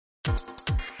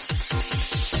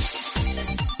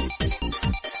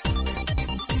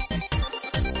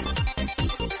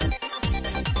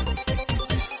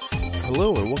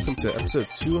Hello and welcome to episode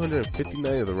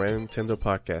 259 of the Random Nintendo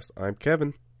Podcast. I'm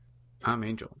Kevin. I'm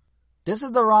Angel. This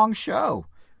is the wrong show.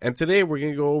 And today we're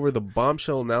going to go over the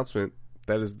bombshell announcement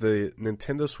that is the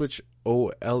Nintendo Switch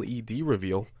OLED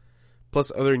reveal,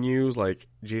 plus other news like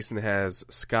Jason has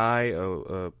Sky,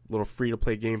 a little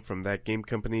free-to-play game from that game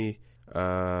company.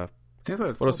 What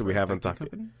else do we have on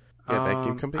docket? Yeah, that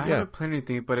game company? I haven't played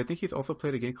anything, but I think he's also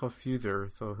played a game called Fuser,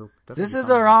 so he'll definitely This is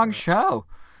the wrong show.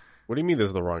 What do you mean this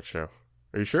is the wrong show?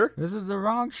 Are you sure? This is the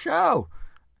wrong show.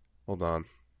 Hold on. Let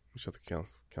me shut the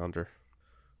calendar.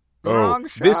 Wrong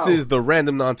show. This is the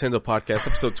Random Nintendo Podcast,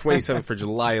 episode 27 for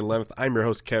July 11th. I'm your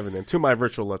host, Kevin, and to my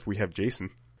virtual left, we have Jason.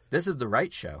 This is the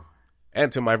right show.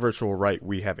 And to my virtual right,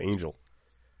 we have Angel.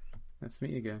 That's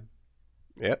me again.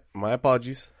 Yep, my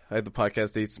apologies. I had the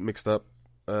podcast dates mixed up.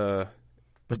 But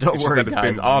don't worry,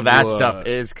 guys. All that stuff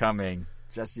is coming.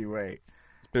 Just you wait.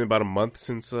 It's been about a month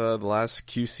since the last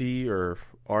QC or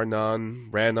Arnon,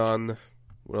 Ranon.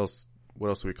 What else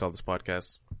do we call this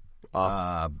podcast?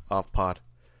 Off pod.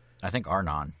 I think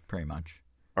Arnon, pretty much.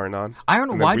 Arnon? I don't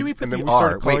know. Why do we put the we R?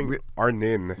 started calling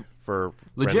Arnin for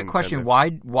legit question. Why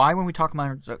when we talk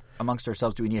amongst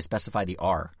ourselves do we need to specify the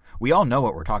R? We all know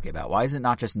what we're talking about. Why is it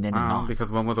not just Nin and Non? Because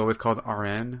one was always called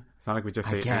RN. It's not like we just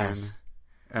say N.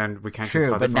 And we can't True, just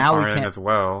call but this now one we RN can't, as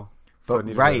well.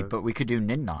 But right, but we could do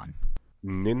Nin Non.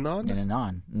 Nin Non? Nin and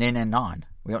Non. Nin and Non.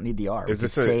 We don't need the R. Is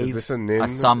this a nin? A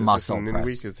thumb muscle nin press.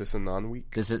 week? Is this a non week?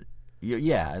 Does it?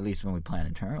 Yeah, at least when we plan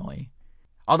internally.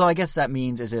 Although I guess that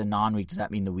means, is it a non-week? Does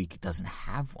that mean the week doesn't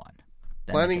have one?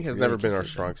 Then planning has never been our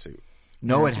strong suit.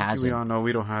 No, it hasn't. We all know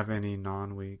we don't have any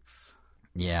non-weeks.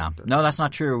 Yeah. No, that's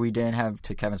not true. We didn't have,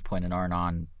 to Kevin's point, an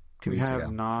R-non 2 weeks ago. We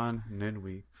have non-nin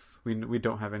weeks. We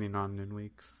don't have any non-nin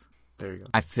weeks. There you go.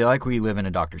 I feel like we live in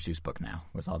a Dr. Seuss book now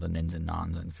with all the nins and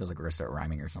nons, and it feels like we're going to start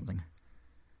rhyming or something.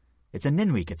 It's a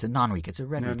nin week. It's a non week. It's a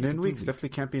red week. Nin weeks definitely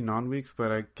can't be non weeks, but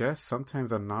I guess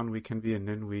sometimes a non week can be a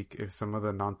nin week if some of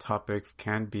the non topics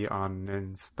can be on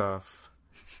nin stuff.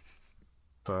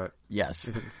 But yes,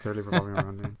 it's fairly revolving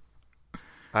around nin.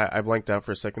 I blanked out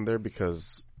for a second there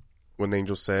because when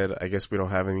Angel said, "I guess we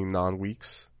don't have any non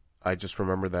weeks," I just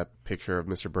remember that picture of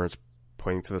Mr. Burns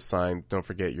pointing to the sign. Don't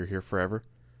forget, you're here forever.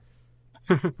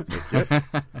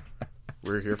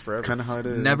 We're here forever. Kind of how it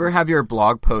is. Never have your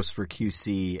blog posts for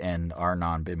QC and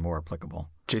R-non been more applicable.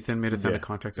 Jason made us sign a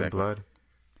contract in blood.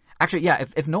 Actually, yeah,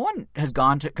 if no one has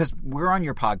gone to, because we're on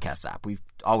your podcast app. We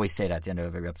always say that at the end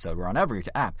of every episode. We're on every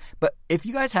app. But if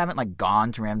you guys haven't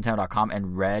gone to randomtown.com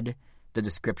and read the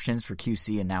descriptions for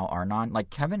QC and now R-non,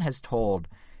 Kevin has told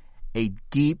a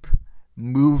deep,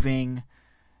 moving,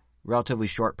 relatively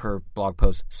short per blog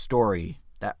post story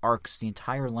that arcs the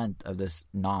entire length of this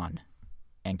non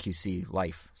and QC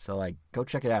life. So go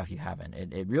check it out if you haven't.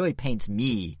 It really paints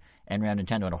me and Random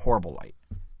Nintendo in a horrible light,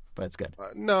 but it's good.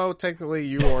 No, technically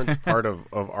you weren't part of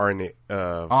RN.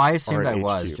 I assumed I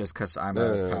was just because I'm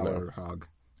a power hog.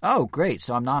 Oh, great!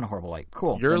 So I'm not in a horrible light.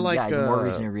 Cool. You're more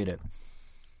reason to read it.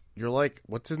 You're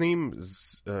what's his name?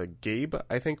 Gabe,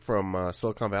 I think, from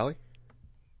Silicon Valley.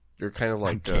 You're kind of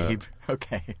like Gabe.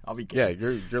 Okay, I'll be Gabe. Yeah,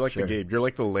 you're like the Gabe. You're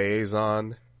like the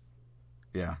liaison.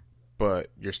 Yeah.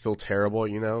 But you're still terrible,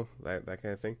 that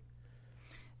kind of thing.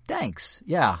 Thanks.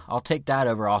 Yeah, I'll take that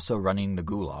over also running the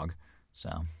gulag.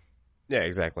 So. Yeah,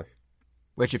 exactly.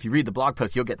 Which, if you read the blog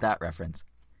post, you'll get that reference.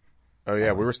 Oh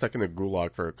yeah, we were stuck in the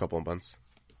gulag for a couple of months.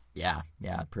 Yeah,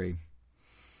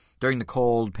 during the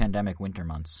cold pandemic winter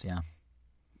months. Yeah.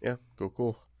 Yeah,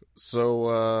 cool.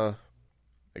 So,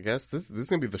 I guess this is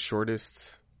gonna be the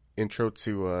shortest intro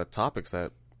to topics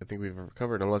that I think we've ever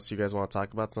covered, unless you guys want to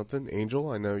talk about something.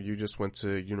 Angel, I know you just went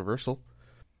to Universal.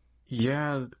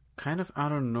 Yeah, kind of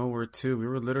out of nowhere too. We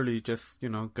were literally just,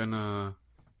 gonna,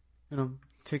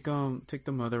 take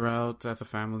the mother out as a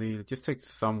family, just take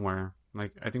somewhere.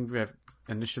 I think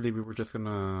initially we were just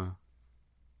gonna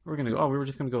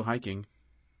go hiking,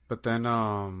 but then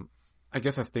I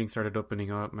guess as things started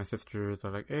opening up, my sisters are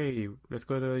like, "Hey, let's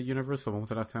go to Universal." When was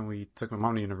the last time we took my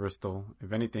mom to Universal?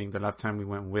 If anything, the last time we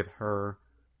went with her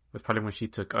was probably when she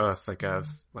took us,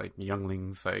 as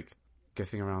younglings,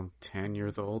 guessing around 10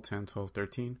 years old, 10, 12,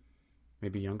 13,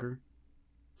 maybe younger.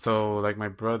 So my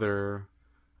brother,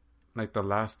 the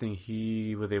last thing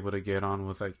he was able to get on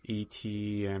was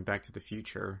E.T. and Back to the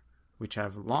Future, which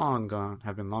have been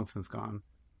long since gone.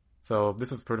 So this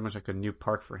was pretty much a new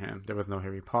park for him. There was no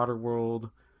Harry Potter World.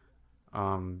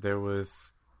 There was,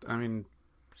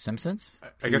 Simpsons?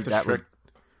 I guess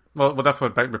Well, that's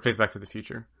what replaced Back to the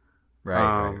Future.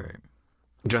 Right.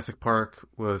 Jurassic Park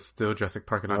was still Jurassic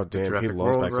Park and Oh not the damn, he Jurassic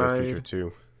loves World Back to the ride. Future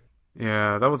too.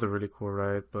 Yeah, that was a really cool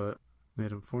ride, but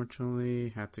it unfortunately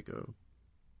had to go.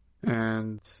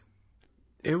 And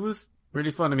it was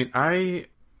really fun. I mean,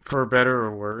 for better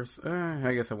or worse,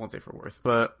 I guess I won't say for worse,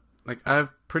 but like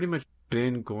I've pretty much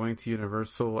been going to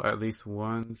Universal at least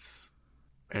once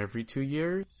every 2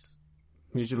 years.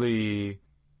 Usually,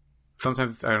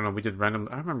 sometimes, I don't know, we just I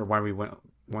remember why we went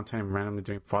one time randomly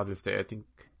during Father's Day. I think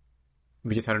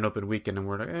we just had an open weekend and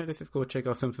we're like, let's just go check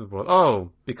out Simpsons World.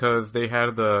 Oh, because they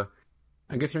had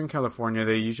I guess here in California,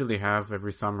 they usually have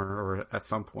every summer or at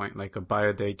some point, like a buy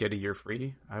a day, get a year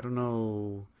free. I don't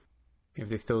know if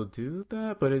they still do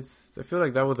that, but I feel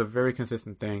like that was a very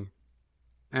consistent thing.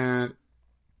 And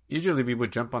usually we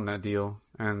would jump on that deal,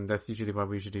 and that's usually why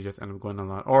we usually just end up going a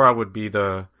lot. Or I would be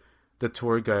the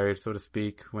tour guide, so to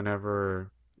speak,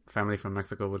 whenever family from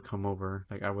Mexico would come over.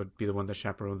 Like I would be the one that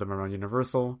chaperoned them around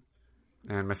Universal,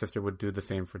 and my sister would do the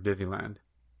same for Disneyland,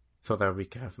 so that we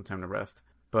could have some time to rest.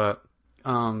 But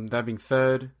that being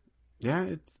said, yeah,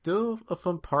 it's still a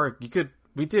fun park.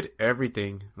 We did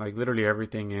everything, like literally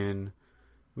everything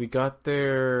we got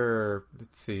there,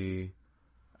 let's see,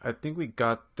 I think we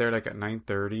got there like at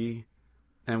 9:30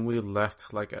 and we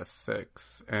left like at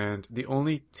 6. And the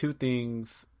only two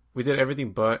things, we did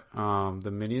everything but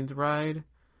the Minions ride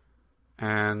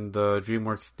and the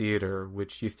DreamWorks Theater,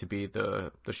 which used to be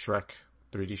the Shrek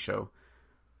 3D show.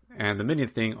 And the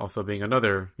Minions thing also being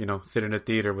another, sit in a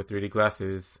theater with 3D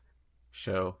glasses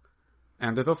show.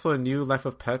 And there's also a new Life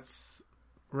of Pets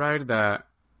ride that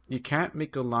you can't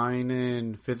make a line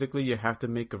in physically, you have to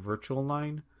make a virtual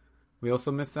line. We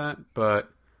also missed that, but...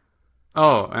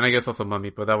 Oh, and I guess also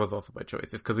Mummy, but that was also by choice.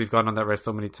 It's because we've gone on that ride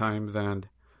so many times, and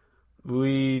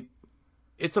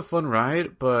it's a fun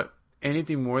ride, but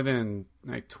anything more than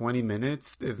like 20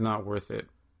 minutes is not worth it.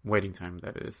 Waiting time,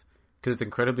 that is. Because it's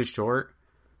incredibly short.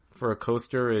 For a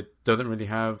coaster, it doesn't really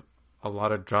have a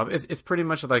lot of drop. It's pretty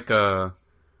much like a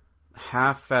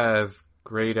half as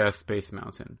great as Space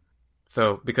Mountain.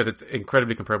 So, because it's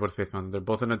incredibly comparable to Space Mountain. They're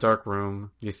both in a dark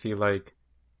room. You see like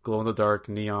glow-in-the-dark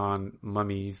neon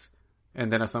mummies.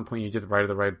 And then at some point you just ride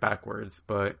the ride backwards.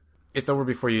 But it's over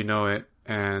before you know it.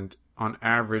 And on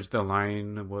average, the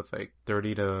line was like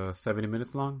 30 to 70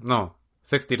 minutes long. No,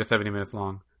 60 to 70 minutes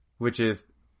long. Which is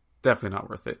definitely not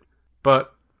worth it.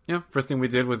 But... yeah, first thing we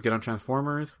did was get on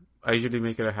Transformers. I usually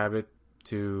make it a habit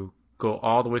to go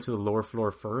all the way to the lower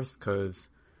floor first, because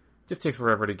it just takes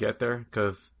forever to get there,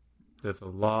 because there's a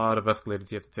lot of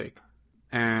escalators you have to take.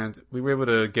 And we were able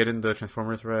to get in the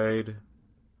Transformers ride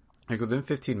like within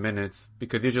 15 minutes,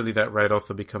 because usually that ride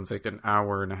also becomes like an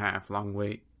hour and a half long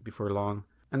wait before long.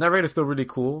 And that ride is still really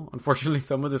cool. Unfortunately,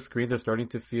 some of the screens are starting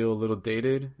to feel a little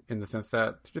dated, in the sense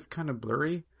that they're just kind of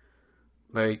blurry.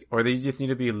 Like, or they just need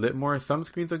to be lit more. Some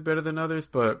screens look better than others,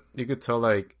 but you could tell,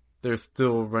 like, they're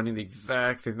still running the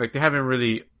exact same. Like, they haven't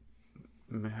really,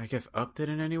 I guess, upped it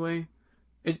in any way.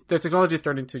 The technology is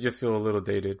starting to just feel a little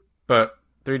dated. But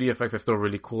 3D effects are still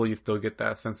really cool. You still get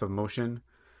that sense of motion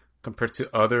compared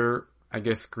to other, I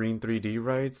guess, screen 3D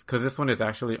rides. Because this one is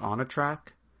actually on a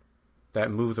track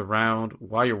that moves around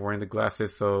while you're wearing the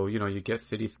glasses. So, you get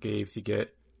cityscapes, you get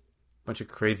a bunch of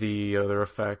crazy other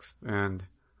effects, and...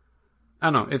 I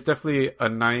don't know, it's definitely a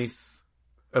nice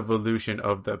evolution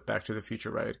of the Back to the Future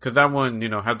ride. Because that one,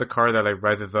 had the car that like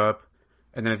rises up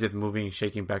and then it's just moving,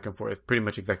 shaking back and forth. It's pretty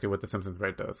much exactly what the Simpsons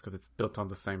ride does, because it's built on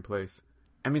the same place.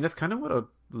 I mean, that's kind of what a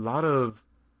lot of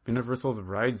Universal's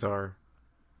rides are.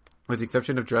 With the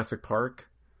exception of Jurassic Park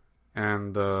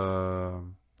and the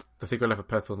Secret Life of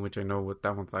Pets one, which I know what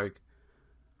that one's like.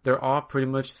 They're all pretty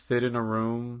much sit in a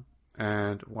room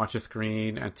and watch a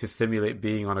screen and to simulate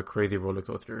being on a crazy roller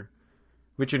coaster.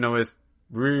 Which, is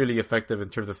really effective in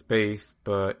terms of space,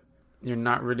 but you're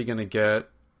not really going to get...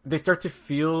 They start to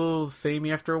feel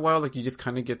samey after a while, like you just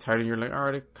kind of get tired and you're like,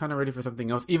 alright, I'm kind of ready for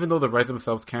something else, even though the rides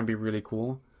themselves can be really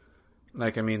cool.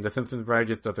 Like, I mean, the Simpsons ride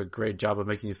just does a great job of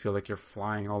making you feel like you're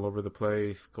flying all over the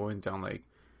place, going down like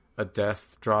a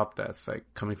death drop that's like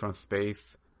coming from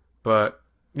space. But,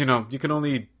 you can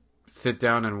only sit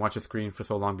down and watch a screen for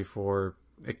so long before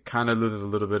it kind of loses a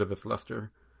little bit of its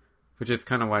luster. Which is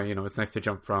kind of why, it's nice to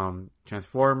jump from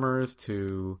Transformers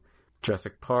to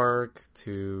Jurassic Park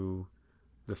to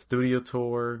the Studio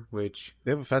Tour, which...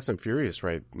 They have a Fast and Furious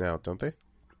right now, don't they?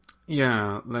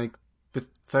 Yeah, like,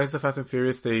 besides the Fast and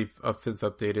Furious, they've since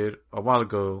updated a while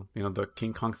ago, the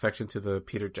King Kong section to the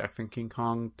Peter Jackson King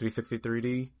Kong 360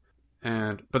 3D.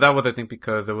 But that was, I think,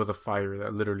 because there was a fire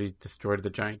that literally destroyed the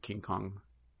giant King Kong,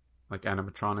 like,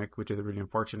 animatronic, which is really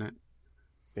unfortunate.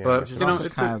 Yeah, but, it's also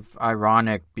kind of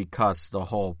ironic because the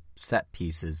whole set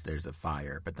pieces, there's a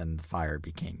fire, but then the fire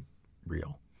became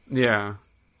real. Yeah,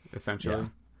 essentially. Yeah.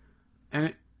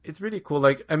 And it's really cool.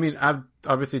 Like, I mean, I've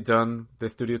obviously done the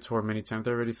studio tour many times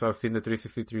already, so I've seen the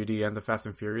 360 3D and the Fast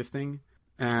and Furious thing.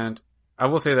 And I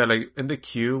will say that, like, in the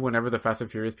queue, whenever the Fast and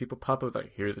Furious people pop up,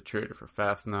 like, here's the trailer for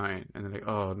Fast 9. And they're like,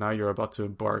 oh, now you're about to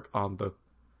embark on the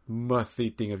must-see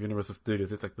thing of Universal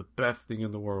Studios. It's, like, the best thing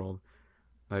in the world.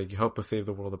 Like, you help us save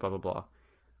the world, blah, blah, blah.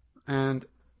 And,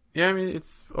 yeah, I mean,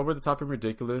 it's over the top and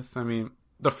ridiculous. I mean,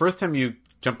 the first time you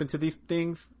jump into these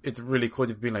things, it's really cool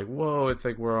just being like, whoa, it's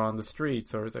like we're on the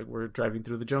streets, or it's like we're driving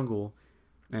through the jungle,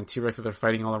 and T-Rexes are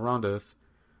fighting all around us.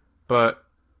 But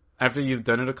after you've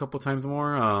done it a couple times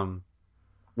more,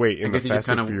 wait, in the Fast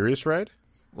and Furious ride?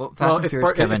 Well, Fast and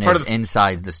Furious, Kevin, is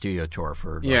inside the studio tour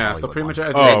for the Hollywood so pretty much.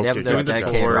 They have a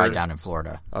dedicated ride down in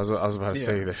Florida. I was about to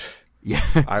say that. Yeah.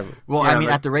 I mean,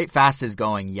 at the rate Fast is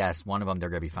going, yes, one of them they're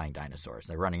going to be fighting dinosaurs.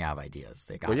 They're running out of ideas.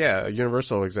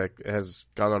 Universal exec has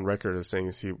gone on record as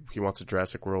saying he wants a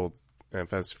Jurassic World and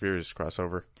Fast and Furious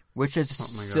crossover. Which is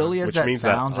silly as Which that means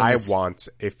sounds. That I want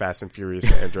a Fast and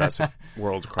Furious and Jurassic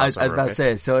World crossover. I was about to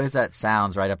say, silly as that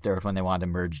sounds, right up there with when they wanted to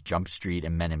merge Jump Street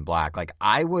and Men in Black. Like,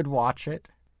 I would watch it.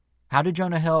 How did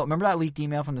Jonah Hill, remember that leaked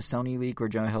email from the Sony leak where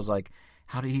Jonah Hill's like,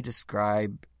 how did he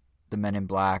describe the Men in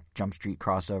Black Jump Street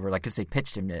crossover? Like, because they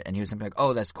pitched him it, and he was something like,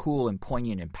 oh, that's cool and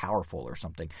poignant and powerful or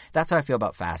something. That's how I feel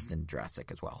about Fast and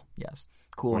Jurassic as well. Yes.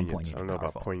 Cool poignant. And poignant. I don't know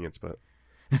powerful. About poignance, but...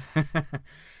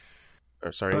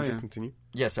 sorry, Angel, continue.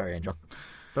 Yeah, sorry, Angel.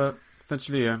 But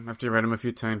essentially, after you read them a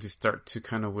few times, you start to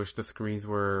kind of wish the screens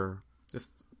were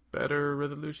just better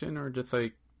resolution or just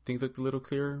like things looked a little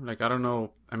clearer. Like, I don't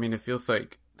know. I mean, it feels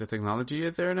like the technology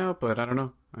is there now, but I don't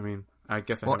know. I mean, I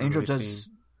guess I haven't Angel, really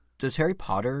seen... Does Harry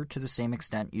Potter, to the same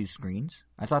extent, use screens?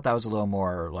 I thought that was a little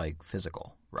more, like,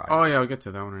 physical, right? Oh, yeah, I'll get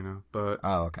to that one right now. But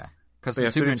oh, okay. Because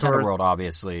the Super Nintendo World,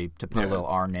 obviously, to put a little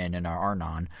R-nin and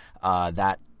R-non,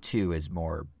 that, too, is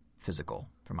more physical,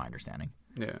 from my understanding.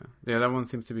 Yeah, that one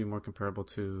seems to be more comparable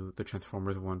to the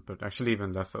Transformers one, but actually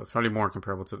even less so. It's probably more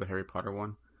comparable to the Harry Potter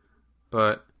one.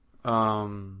 But,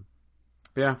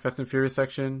 yeah, Fast and Furious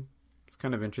section, it's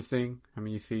kind of interesting. I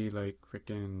mean, you see, like,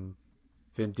 freaking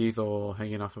Vin Diesel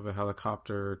hanging off of a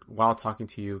helicopter while talking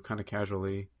to you kind of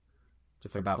casually,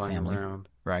 just like about flying family, around.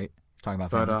 Right? Talking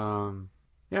about but, family.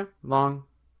 Yeah, long,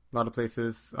 a lot of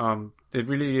places. It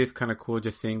really is kind of cool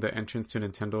just seeing the entrance to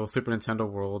Super Nintendo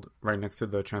World right next to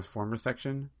the Transformers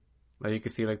section. Like, you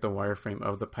can see, like, the wireframe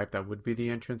of the pipe that would be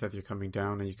the entrance as you're coming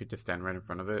down, and you could just stand right in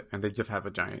front of it. And they just have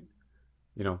a giant,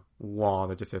 wall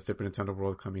that just says Super Nintendo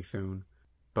World coming soon.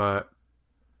 But,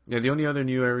 yeah, the only other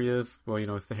new areas, well,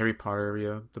 it's the Harry Potter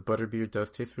area. The butterbeer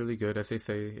does taste really good, as they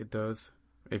say it does.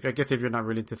 I guess if you're not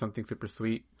really into something super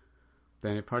sweet,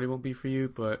 then it probably won't be for you,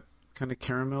 but kind of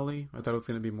caramelly. I thought it was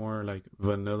going to be more like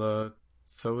vanilla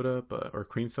soda, or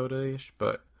cream soda-ish,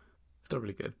 but still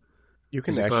really good. You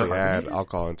can actually add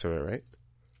alcohol into it, right?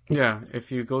 Yeah,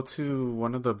 if you go to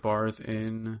one of the bars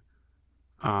in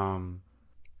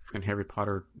Harry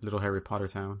Potter, Little Harry Potter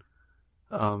Town,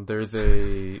 there's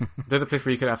a place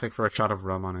where you could ask like for a shot of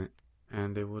rum on it,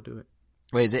 and they will do it.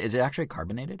 Wait, is it actually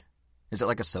carbonated? Is it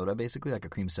like a soda, basically, like a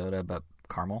cream soda, but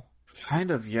caramel?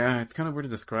 Kind of, yeah. It's kind of weird to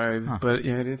describe, but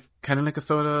yeah, it is kind of like a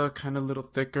soda, kind of a little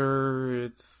thicker.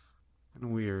 It's kind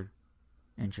of weird.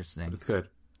 Interesting. But it's good.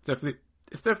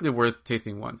 It's definitely worth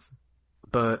tasting once.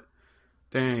 But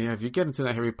dang, yeah, if you get into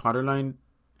that Harry Potter line,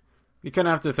 you kind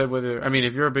of have to decide whether. I mean,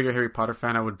 if you're a bigger Harry Potter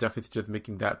fan, I would definitely suggest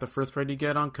making that the first ride you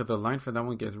get on, because the line for that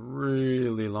one gets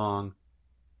really long.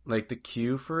 Like the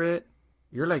queue for it,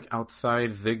 you're like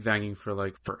outside zigzagging for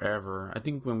like forever. I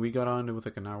think when we got on, it was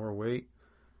like an hour wait.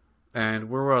 And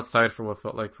we were outside for what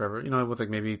felt like forever. It was like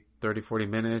maybe 30, 40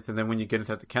 minutes. And then when you get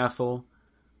inside the castle,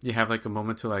 you have like a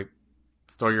moment to like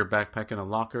store your backpack in a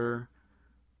locker.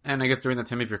 And I guess during that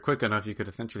time, if you're quick enough, you could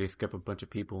essentially skip a bunch of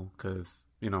people because,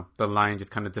 the line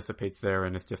just kind of dissipates there.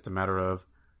 And it's just a matter of,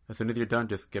 as soon as you're done,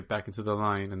 just get back into the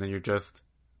line. And then you're just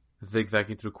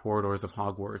zigzagging through corridors of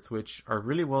Hogwarts, which are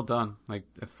really well done. Like,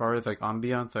 as far as like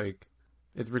ambiance, like,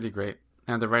 it's really great.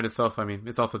 And the ride itself, I mean,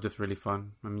 it's also just really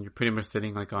fun. I mean, you're pretty much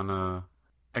sitting like on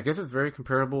I guess it's very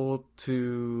comparable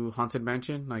to Haunted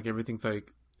Mansion. Like everything's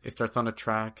like, it starts on a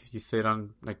track. You sit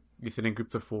in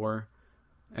groups of 4,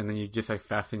 and then you just like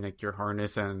fasten like your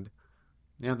harness, and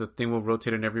yeah, the thing will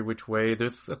rotate in every which way.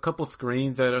 There's a couple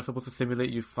screens that are supposed to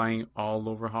simulate you flying all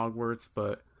over Hogwarts,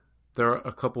 but there are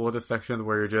a couple other sections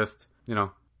where you're just,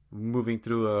 moving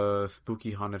through a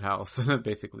spooky haunted house,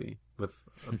 basically, with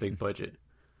a big budget.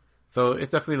 So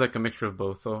it's definitely like a mixture of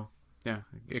both. So yeah,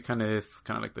 it kind of is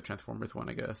kind of like the Transformers one,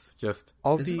 I guess. Just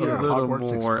all a the little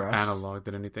Hogwarts more Express analog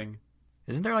than anything.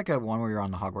 Isn't there like a one where you're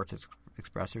on the Hogwarts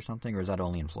Express or something, or is that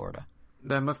only in Florida?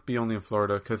 That must be only in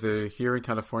Florida, because here in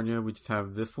California, we just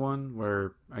have this one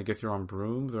where I guess you're on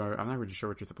brooms, or I'm not really sure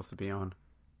what you're supposed to be on.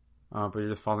 But you're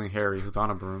just following Harry, who's on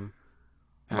a broom.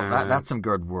 Well, that's some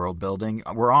good world building.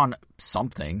 We're on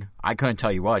something. I couldn't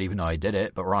tell you what, even though I did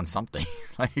it, but we're on something.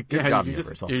 Like, good job,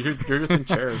 Universal. You're just in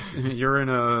chairs. You're in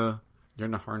a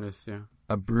harness, yeah.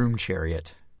 A broom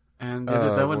chariot. And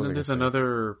there's that one, and there's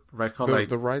another ride called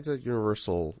the rides at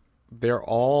Universal. They're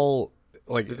all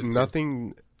like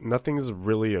nothing's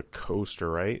really a coaster,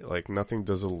 right? Like nothing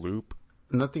does a loop.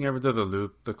 Nothing ever does a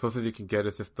loop. The closest you can get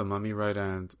is just the Mummy ride,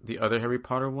 and the other Harry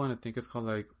Potter one, I think it's called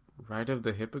like Ride of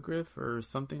the Hippogriff or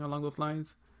something along those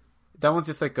lines. That one's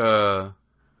just like a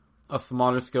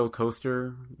smaller scale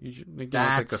coaster. Like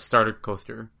a starter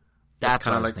coaster. That's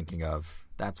what I was thinking of.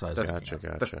 That's what I was thinking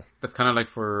of. Gotcha. That's kind of like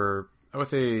I would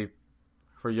say,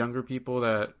 for younger people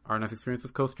that aren't as experienced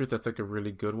with coasters, that's like a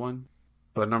really good one.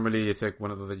 But normally it's like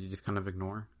one of those that you just kind of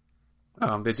ignore.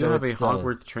 They do have a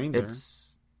Hogwarts train there.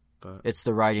 But it's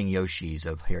the riding Yoshis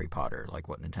of Harry Potter, like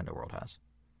what Nintendo World has.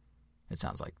 It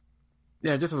sounds like.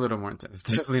 Yeah, just a little more intense.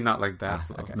 Definitely not like that.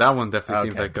 Okay. That one definitely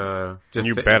seems like just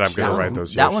you bet I'm going to ride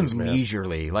those Yoshis, that one's man.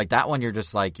 leisurely. Like that one you're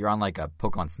just like, you're on like a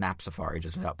Pokemon Snap Safari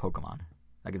just without Pokemon.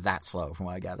 Like it's that slow from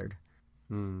what I gathered.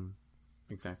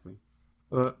 Exactly.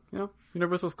 But,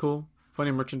 Universal's cool.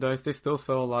 Funny merchandise. They still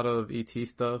sell a lot of ET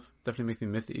stuff. Definitely makes me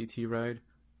miss the ET ride.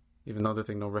 Even though there's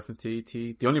like no reference to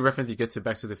ET. The only reference you get to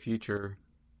Back to the Future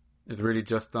is really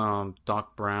just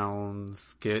Doc Brown's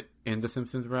skit in the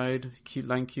Simpsons ride,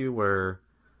 Line Q, where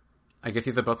I guess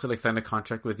he's about to like sign a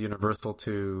contract with Universal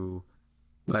to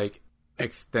like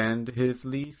extend his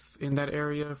lease in that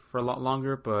area for a lot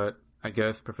longer, but I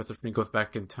guess Professor Spring goes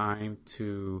back in time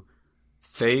to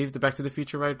save the Back to the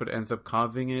Future ride, but ends up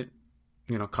causing him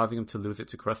to lose it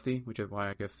to Krusty, which is why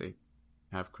I guess they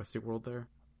have Krusty World there.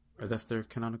 Or that's their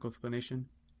canonical explanation.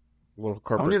 A little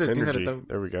corporate synergy.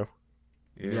 There we go.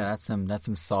 Yeah, that's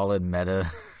some solid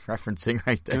meta referencing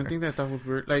right there. The only thing that I thought was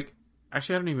weird, like,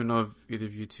 actually I don't even know if either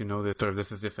of you two know this, or if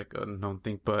this is just like a known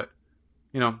thing, but,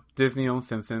 Disney owns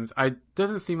Simpsons. It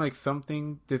doesn't seem like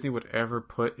something Disney would ever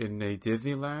put in a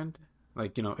Disneyland,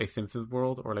 like, a Simpsons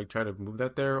world, or like try to move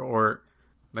that there, or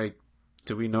like,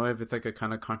 do we know if it's like a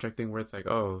kind of contract thing where it's like,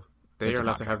 oh, they are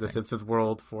allowed to have the Simpsons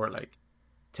world for like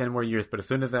 10 more years, but as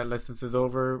soon as that license is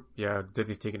over, yeah,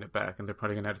 Disney's taking it back, and they're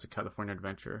probably going to add it to California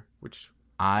Adventure, which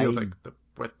feels like the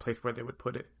place where they would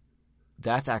put it.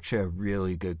 That's actually a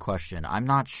really good question. I'm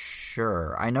not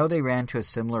sure. I know they ran into a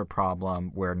similar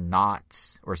problem where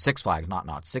Six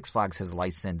Flags has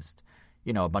licensed,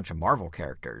 a bunch of Marvel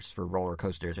characters for roller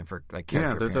coasters and for like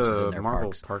character appearances in their parks. Yeah, there's a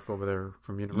Marvel park over there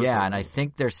from Universal. Yeah, and I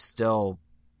think they're still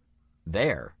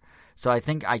there. So I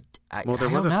think there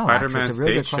was a Spider-Man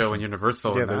stage show in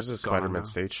Universal. Yeah, there's a Spider-Man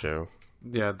stage show.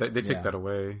 Yeah, they took that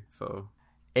away, so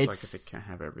it's like if they can't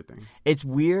have everything. It's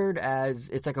weird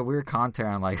it's like a weird content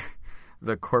on like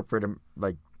the corporate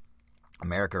like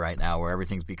America right now, where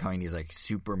everything's becoming these like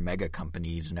super mega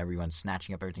companies and everyone's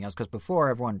snatching up everything else. Because before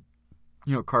everyone,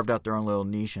 carved out their own little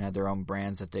niche and had their own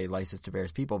brands that they licensed to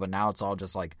various people, but now it's all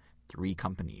just like 3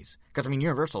 companies. Because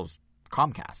Universal's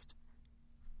Comcast,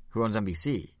 who owns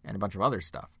NBC and a bunch of other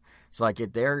stuff. So like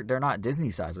they're not Disney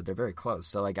size, but they're very close.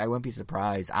 So like I wouldn't be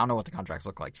surprised. I don't know what the contracts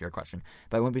look like, to your question,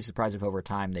 but I wouldn't be surprised if over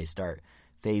time they start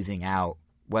phasing out,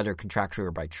 whether contractually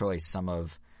or by choice, some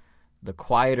of the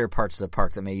quieter parts of the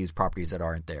park that may use properties that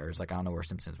aren't theirs. Like I don't know where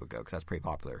Simpsons would go because that's pretty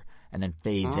popular, and then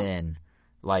phase in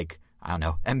like, I don't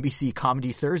know, NBC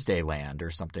Comedy Thursday Land or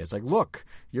something. It's like, look,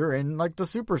 you're in like the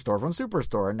Superstore from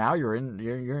Superstore, and now you're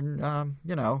in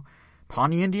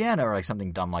Pawnee, Indiana, or like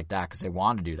something dumb like that because they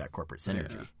want to do that corporate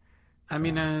synergy. Yeah. I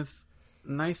mean, as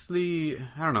nicely said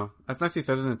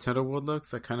as Nintendo World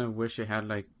looks, I kind of wish it had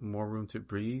like more room to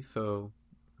breathe. So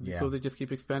they just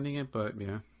keep expanding it, but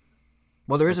yeah.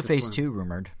 Well, there is a phase 2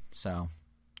 rumored. So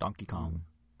Donkey Kong,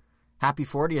 happy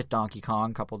 40th Donkey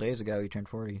Kong! A couple days ago, he turned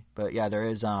 40. But yeah, there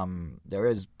is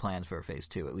plans for a phase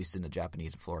 2, at least in the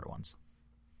Japanese and Florida ones.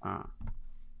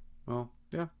 Well,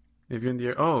 yeah. If you're in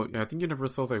the I think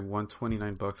Universal's like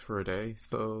 $129 for a day,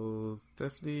 so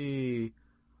definitely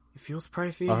it feels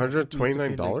pricey.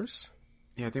 $129?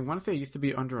 Yeah, I want to say it used to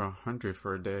be under $100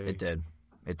 for a day. It did.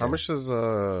 How much does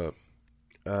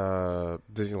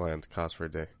Disneyland cost for a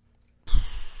day?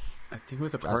 I think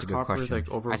with the park hopper, like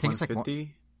over $150. I think it's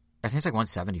like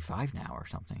 $175 now or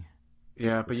something.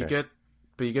 Yeah, but you get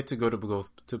to go to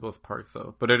both parks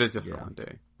though. But it is just for one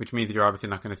day, which means you're obviously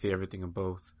not going to see everything in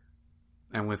both.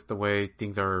 And with the way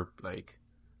things are, like,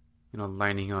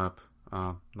 lining up,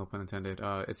 no pun intended,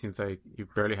 it seems like you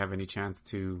barely have any chance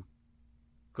to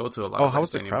go to a lot. Oh, of how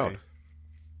was events the crowd?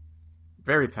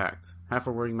 Very packed. Half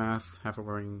are wearing masks, half are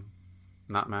wearing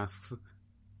not masks.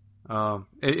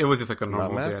 It was just like a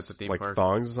normal day at the theme like park.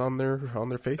 thongs on their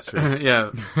face. Or?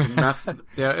 Yeah,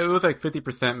 yeah. It was like 50%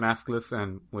 maskless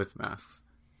and with masks.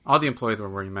 All the employees were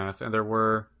wearing masks, and there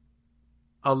were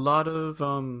a lot of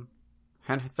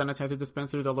hand sanitizer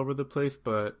dispensers all over the place,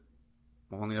 but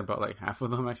only about like half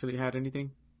of them actually had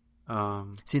anything.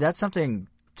 See, that's something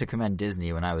to commend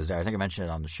Disney when I was there. I think I mentioned it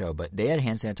on the show, but they had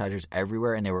hand sanitizers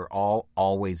everywhere, and they were all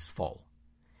always full.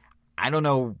 I don't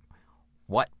know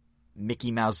what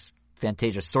Mickey Mouse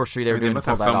Fantasia sorcery they were doing to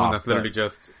pull that off. That's literally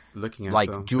just looking at like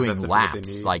them, doing that's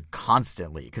laps like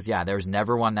constantly. Because there was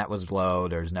never one that was low.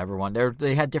 There was never one.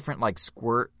 They had different like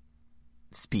squirt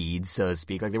speeds, so to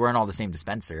speak. Like they weren't all the same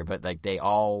dispenser, but like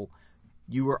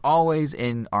you were always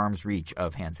in arm's reach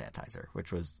of hand sanitizer,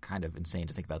 which was kind of insane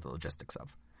to think about the logistics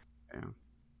of. Yeah.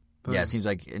 Yeah, it seems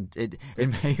like it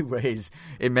in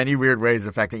many weird ways,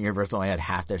 the fact that Universal only had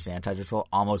half their sanitizers full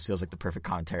almost feels like the perfect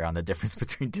commentary on the difference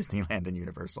between Disneyland and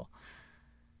Universal.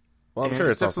 Well, I'm sure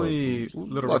it's also definitely a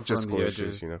little rough on the edges.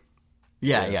 Issues, you know.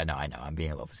 Yeah, no, I know. I'm being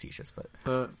a little facetious,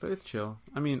 but it's chill.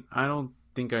 I mean, I don't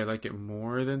think I like it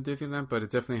more than Disneyland, but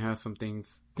it definitely has some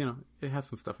things. You know, it has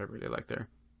some stuff I really like there.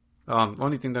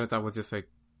 Only thing that I thought was just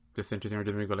interesting or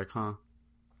didn't really go like, huh?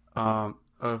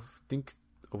 I think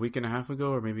a week and a half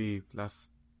ago, or maybe I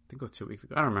think it was 2 weeks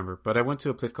ago. I don't remember. But I went to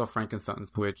a place called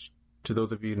Frankenstein's, which, to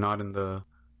those of you not in the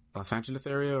Los Angeles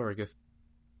area, or I guess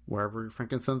wherever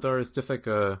Frankenstein's are, it's just like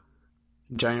a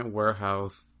giant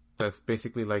warehouse that's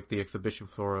basically like the exhibition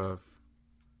floor of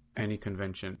any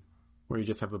convention, where you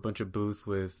just have a bunch of booths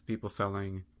with people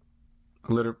selling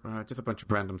just a bunch of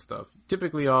random stuff.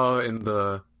 Typically all in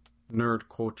the nerd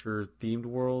culture themed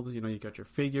world. You know, you got your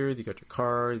figures, you got your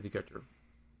cards, you got your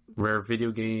rare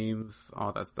video games,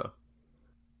 all that stuff.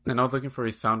 And I was looking for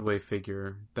a Soundwave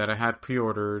figure that I had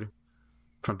pre-ordered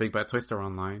from Big Bad Toy Store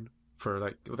online for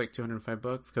it was like $205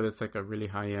 because it's like a really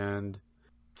high-end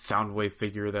Soundwave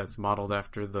figure that's modeled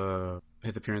after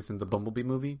his appearance in the Bumblebee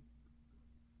movie.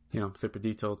 You know, super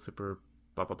detailed, super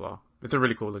blah blah blah. It's a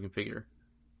really cool looking figure.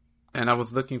 And I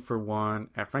was looking for one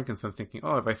at Frankenstein's thinking,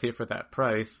 if I see it for that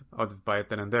price, I'll just buy it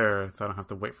then and there so I don't have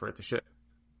to wait for it to ship.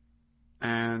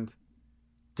 And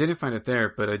didn't find it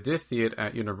there, but I did see it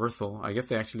at Universal. I guess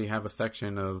they actually have a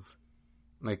section of,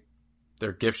 like,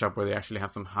 their gift shop where they actually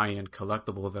have some high-end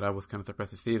collectibles that I was kind of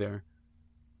surprised to see there.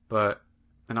 And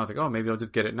I was like, maybe I'll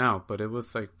just get it now. But it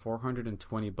was like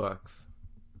 $420.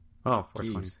 Oh,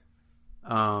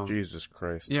 $420. Jesus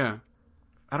Christ. Yeah.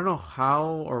 I don't know how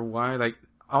or why, like,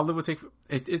 all it would take,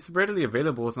 it's readily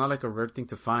available. It's not like a rare thing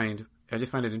to find. I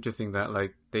just find it interesting that,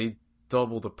 like, they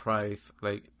double the price,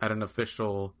 like, at an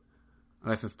official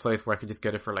licensed place where I could just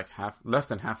get it for like less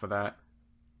than half of that,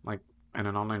 like in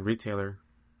an online retailer.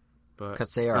 But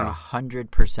because they are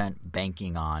 100%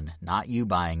 banking on not you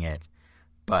buying it,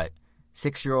 but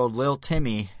 6-year-old Lil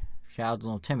Timmy. Shout out to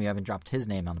Lil Timmy. I haven't dropped his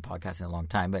name on the podcast in a long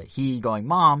time, but he going,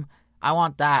 "Mom, I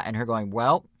want that," and her going,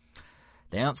 "Well,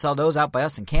 they don't sell those out by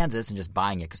us in Kansas," and just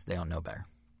buying it because they don't know better.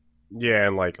 Yeah,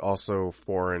 and like also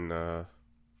foreign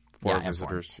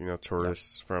visitors, foreign.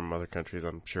 Tourists from other countries,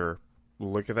 I'm sure,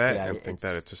 look at that and think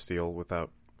that it's a steal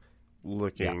without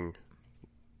looking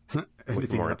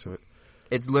more into it.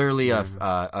 It's literally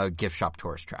a gift shop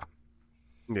tourist trap.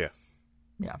 Yeah.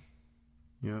 Yeah.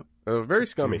 Yeah. Very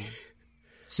scummy.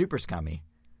 Super scummy.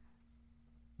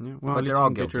 Yeah. Well, but they're all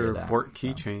guilty your of that. Bort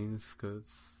keychains, because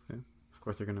of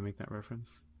course they're going to make that reference.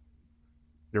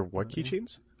 Your what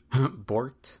keychains?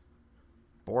 Bort.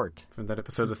 From that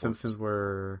episode of The Simpsons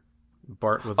where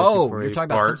Bart was looking for you're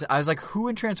talking about Simpsons. I was like, who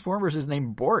in Transformers is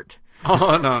named Bort?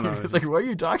 Oh, no. It's like, what are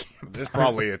you talking about? There's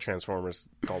probably a Transformers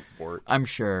called Bort. I'm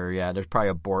sure, yeah. There's probably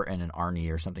a Bort and an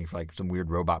Arnie or something for like some weird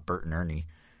robot Bert and Ernie.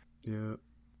 Yeah.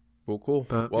 Well, cool.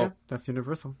 Well, that's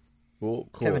Universal. Cool.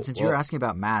 Kevin, since you were asking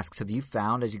about masks, have you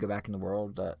found as you go back in the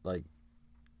world that, like,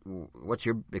 what's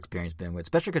your experience been with,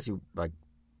 especially because you, like,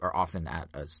 are often at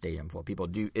a stadium full of people,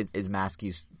 is mask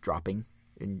use dropping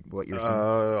in what you're seeing?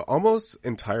 Almost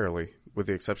entirely, with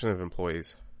the exception of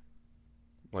employees.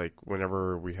 Like,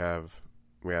 whenever we have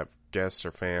guests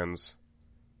or fans,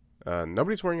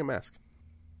 nobody's wearing a mask.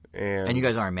 And you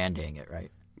guys aren't mandating it,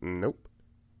 right? Nope.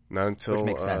 Not until which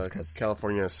makes sense, 'cause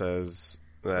California says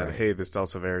that, hey, this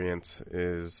Delta variant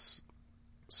is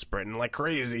spreading like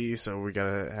crazy, so we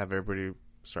gotta have everybody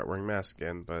start wearing masks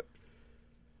again. But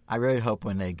I really hope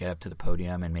when they get up to the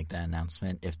podium and make that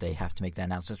announcement, if they have to make that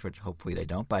announcement, which hopefully they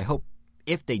don't, but I hope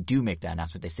if they do make that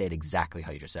announcement, they say it exactly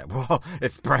how you just said. Well,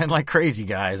 it's spreading like crazy,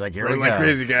 guys. Like, here we go. Like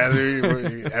crazy, guys.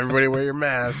 Everybody wear your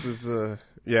masks.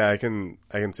 Yeah, I can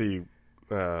see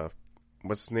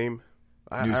what's his name?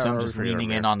 Newsom just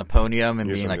leaning in on the podium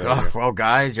and being like, "Oh, well,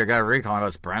 guys, you got a recon.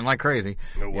 It's spraying like crazy."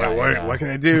 What can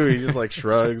I do? He just like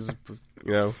shrugs,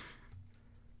 you know.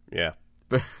 Yeah,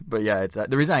 but yeah, it's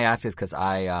the reason I ask is because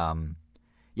I'm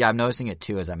noticing it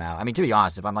too as I'm out. I mean, to be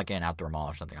honest, if I'm like in an outdoor mall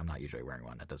or something, I'm not usually wearing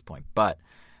one at this point. But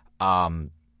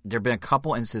there've been a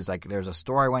couple instances, like there's a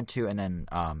store I went to, and then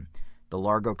the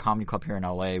Largo Comedy Club here in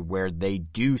LA, where they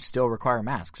do still require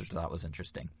masks, which I thought was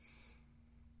interesting.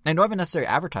 They don't even necessarily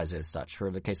advertise it as such for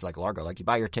the case of like Largo. Like you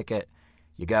buy your ticket,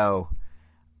 you go,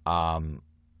 and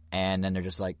then they're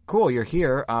just like, "Cool, you're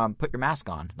here. Put your mask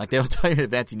on." Like they don't tell you in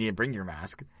advance you need to bring your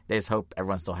mask. They just hope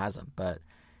everyone still has them. But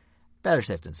better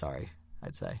safe than sorry,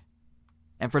 I'd say.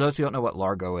 And for those who don't know what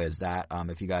Largo is, that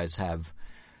if you guys have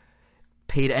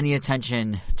paid any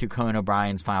attention to Conan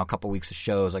O'Brien's final couple weeks of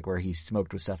shows, like where he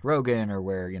smoked with Seth Rogen, or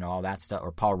where, you know, all that stuff,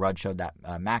 or Paul Rudd showed that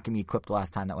Macamee clip the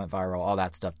last time that went viral, all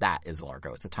that stuff, that is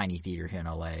Largo. It's a tiny theater here in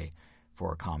LA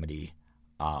for a comedy.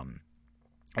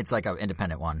 It's like an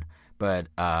independent one. But,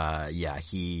 I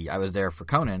was there for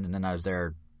Conan, and then I was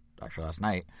there, actually last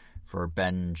night, for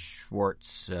Ben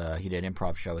Schwartz. He did an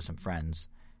improv show with some friends,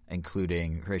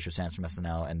 including Horatio Sands from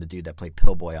SNL and the dude that played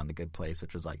Pillboy on The Good Place,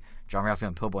 which was like John Ralphio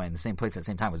and Pillboy in the same place at the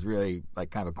same time. Was really like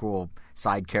kind of a cool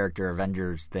side character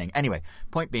Avengers thing. Anyway,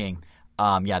 point being,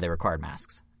 they required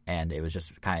masks, and it was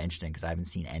just kind of interesting because I haven't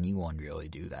seen anyone really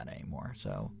do that anymore.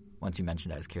 So once you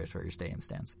mentioned, I was curious where your stadium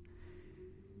stands.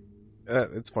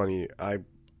 It's funny.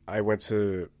 I went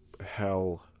to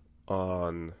Hell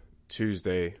on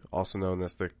Tuesday, also known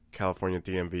as the California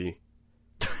DMV,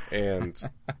 and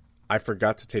I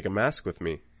forgot to take a mask with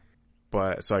me.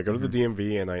 But so I go to the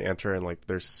DMV and I enter, and like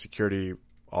there's security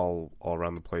all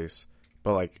around the place.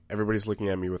 But like everybody's looking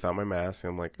at me without my mask,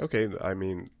 and I'm like, okay, I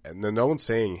mean, and no one's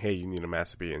saying, "Hey, you need a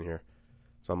mask to be in here."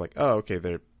 So I'm like, "Oh, okay,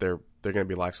 they're going to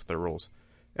be lax with their rules."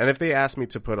 And if they asked me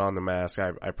to put on the mask,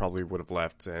 I probably would have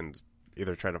left and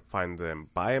either try to find them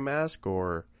buy a mask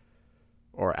or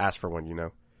ask for one, you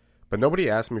know. But nobody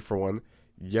asked me for one.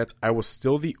 Yet I was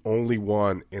still the only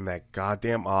one in that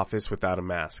goddamn office without a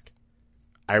mask.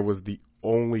 I was the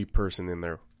only person in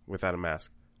there without a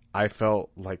mask. I felt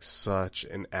like such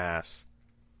an ass.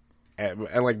 And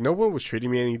like no one was treating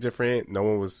me any different. No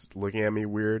one was looking at me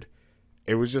weird.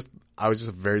 It was just, I was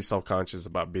just very self-conscious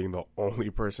about being the only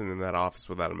person in that office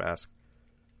without a mask.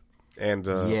 And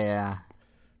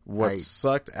what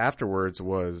sucked afterwards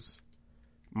was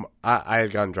I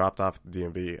had gotten dropped off at the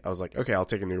DMV. I was like, okay, I'll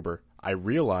take an Uber. I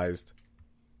realized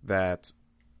that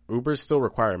Ubers still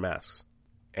require masks.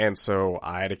 And so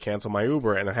I had to cancel my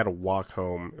Uber and I had to walk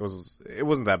home. It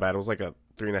wasn't that bad. It was like a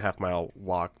 3.5 mile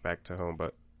walk back to home,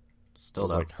 but still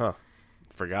I was like,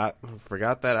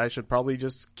 forgot that I should probably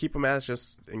just keep a mask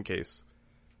just in case.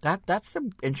 That's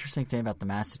the interesting thing about the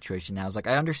mask situation now. Is like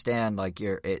I understand like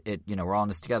we're all in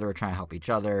this together, we're trying to help each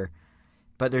other,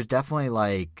 but there's definitely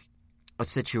like a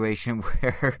situation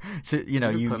where you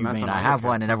may not have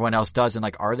one and everyone else does, and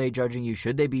like, are they judging you?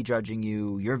 Should they be judging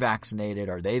you? You're vaccinated.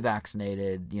 Are they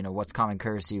vaccinated? You know, what's common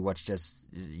courtesy? What's just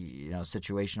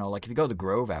situational? Like if you go to the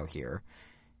Grove out here,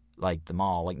 like the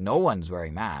mall, like no one's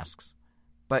wearing masks.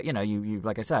 But you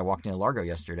like I said, I walked into Largo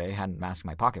yesterday, hadn't mask in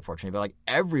my pocket fortunately, but like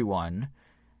everyone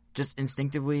just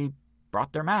instinctively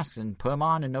brought their masks and put them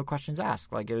on and no questions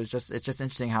asked. Like it's just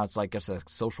interesting how it's like just a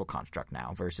social construct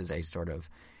now versus a sort of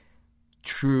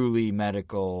truly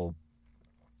medical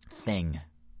thing.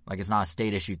 Like it's not a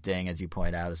state issued thing, as you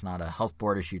point out. It's not a health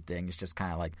board issued thing. It's just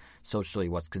kind of like socially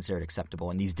what's considered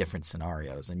acceptable in these different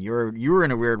scenarios. And you were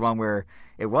in a weird one where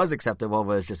it was acceptable,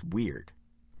 but it's just weird.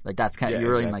 Like that's kind of,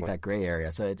 you're really in like that gray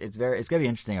area. So it's gonna be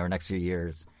interesting over the next few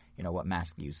years, what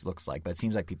mask use looks like. But it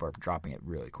seems like people are dropping it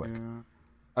really quick. Yeah.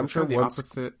 I'm sure the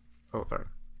opposite. Oh, sorry.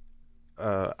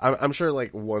 I'm sure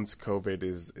like once COVID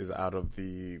is out of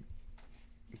the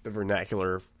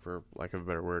vernacular, for lack of a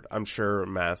better word, I'm sure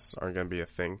masks aren't going to be a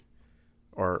thing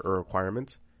or a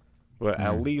requirement. But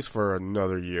at least for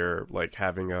another year, like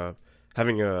having a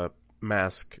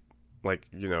mask, like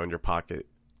in your pocket,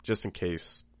 just in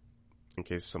case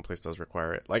someplace does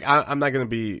require it. Like I'm not going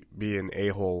to be an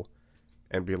a-hole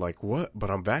and be like, what? But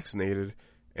I'm vaccinated,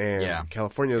 and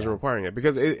California isn't requiring it,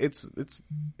 because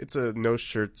it's a no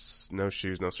shirts, no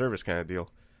shoes, no service kind of deal.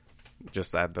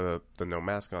 Just add the no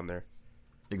mask on there.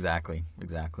 Exactly.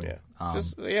 Yeah.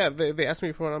 They asked me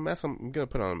to put on a mask. I'm gonna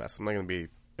put on a mask. I'm not gonna be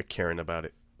a Karen about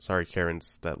it. Sorry,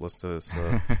 Karens that listen to this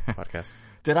podcast.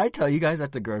 Did I tell you guys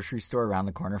that the grocery store around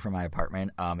the corner from my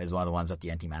apartment is one of the ones that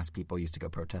the anti-mask people used to go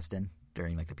protest in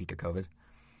during like the peak of COVID?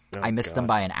 I missed them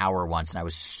by an hour once, and I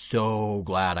was so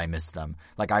glad I missed them.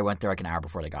 Like, I went there like an hour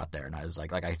before they got there, and I was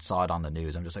like I saw it on the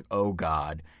news. I'm just like, oh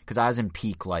god, because I was in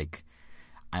peak, like,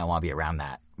 I don't want to be around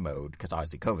that mode because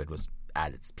obviously COVID was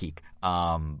at its peak.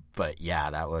 But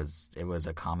yeah, it was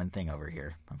a common thing over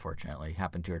here. Unfortunately,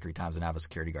 happened 2 or 3 times, and I have a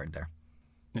security guard there.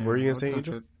 Yeah, What were you gonna say,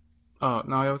 Angel? Oh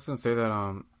no, I was gonna say that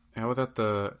I was at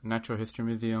the Natural History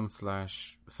Museum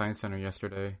 / Science Center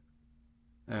yesterday,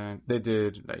 and they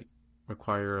did like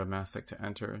require a mask like, to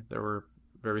enter. They were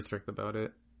very strict about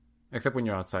it, except when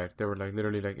you're outside. They were like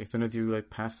literally like as soon as you like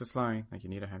pass this line, like you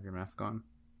need to have your mask on.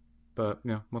 But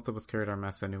you know, most of us carried our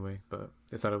masks anyway. But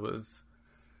they thought it was,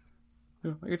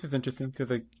 I guess it's interesting because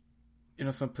like,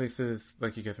 some places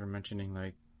like you guys were mentioning,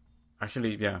 like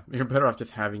actually, yeah, you're better off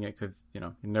just having it because you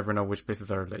never know which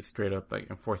places are like straight up like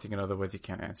enforcing it. Otherwise, you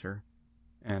can't answer.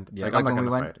 And Yeah, like, like I'm not when we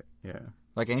gonna went- fight it. Yeah.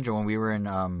 Like Angel, when we were in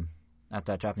at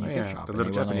that Japanese gift shop, the and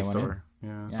little they wouldn't let Japanese anyone in. store.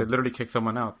 Yeah. Yeah. They literally kicked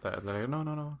someone out. That like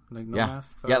no, like no Yeah.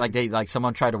 masks. Yeah, like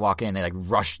someone tried to walk in, they like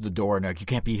rushed the door, and they're like, you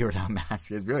can't be here without a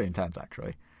mask. It's really intense,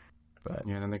 actually. But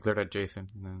Yeah, and then they glared at Jason,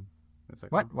 and then it's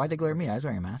like what? oh. Why'd they glare at me? I was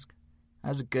wearing a mask. I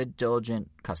was a good, diligent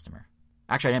customer.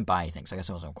 Actually, I didn't buy anything, so I guess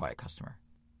I wasn't a quiet customer.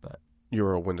 You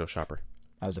were a window shopper.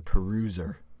 I was a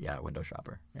peruser. Yeah, window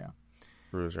shopper. Yeah.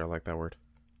 Bruiser, I like that word.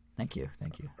 Thank you.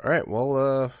 All right,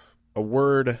 well, a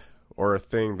word or a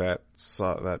thing that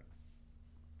Angel That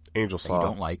you saw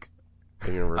don't like.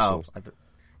 in Universal.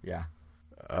 Yeah.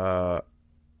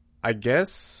 I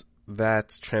guess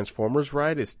that Transformers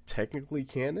ride is technically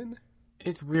canon.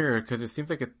 It's weird because it seems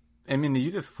like I mean, it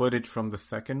uses footage from the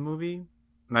second movie,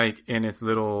 like in its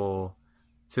little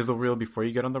sizzle reel before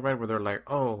you get on the ride, where they're like,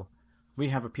 "Oh, we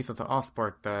have a piece of the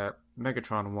Allspark that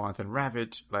Megatron wants, and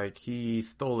Ravage, like he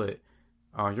stole it.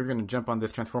 You're gonna jump on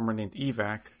this Transformer named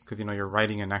Evac because you're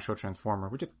riding an actual Transformer,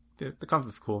 which is the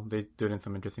concept's cool. They do it in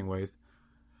some interesting ways,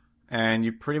 and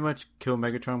you pretty much kill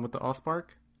Megatron with the Allspark,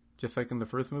 just like in the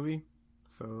first movie.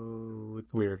 So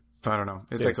it's weird. So I don't know.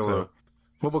 It's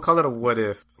we'll call it a what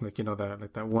if, like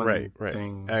that one Right.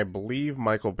 thing. I believe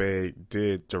Michael Bay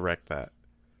did direct that.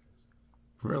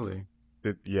 Really?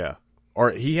 Yeah. Or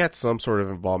he had some sort of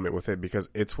involvement with it because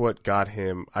it's what got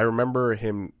him. I remember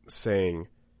him saying,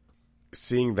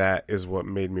 seeing that is what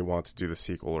made me want to do the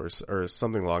sequel or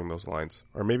something along those lines.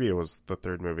 Or maybe it was the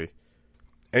third movie.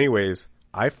 Anyways,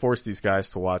 I forced these guys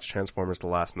to watch Transformers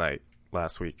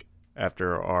last week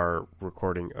after our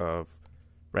recording of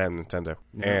Random Nintendo.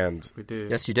 Yeah, and we did.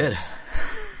 Yes, you did.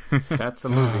 That's the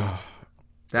movie.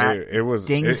 That it was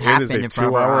things it is happened a in front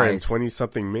of our 2 hour and eyes. 20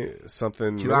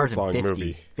 something 2 hours long and 50.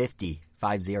 movie. 50.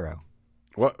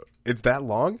 What? It's that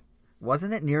long?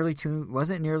 Wasn't it nearly 3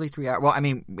 hours? Well, I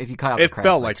mean, if you cut out It the credits,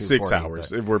 felt like 6 2:40, hours,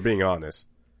 but if we're being honest.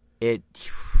 It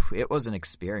was an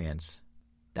experience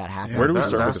that happened. Where do we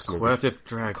start with this movie? Collective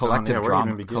drag. Collective where do we even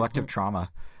drama. begin? Collective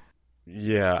trauma.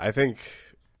 Yeah, I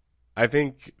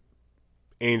think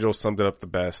Angel summed it up the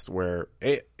best. Where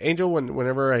Angel,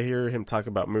 whenever I hear him talk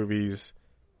about movies,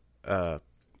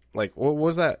 like what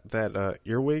was that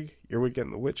Earwig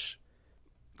getting the witch?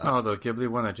 Oh, the Ghibli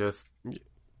one that just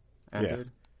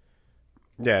ended.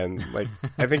 Yeah, and like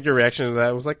I think your reaction to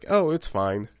that was like, oh, it's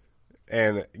fine.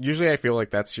 And usually I feel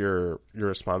like that's your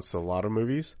response to a lot of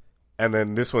movies. And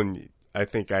then this one, I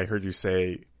think I heard you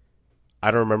say, I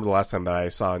don't remember the last time that I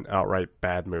saw an outright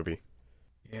bad movie.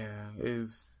 Yeah,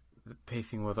 the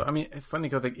pacing was. I mean, it's funny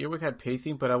because like Earwig had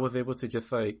pacing, but I was able to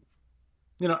just like,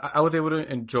 I was able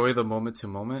to enjoy the moment to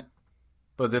moment.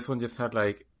 But this one just had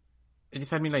like, it just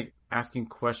had me like asking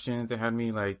questions. It had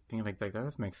me like thinking like that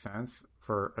doesn't make sense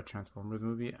for a Transformers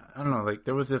movie. I don't know, like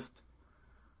there was just,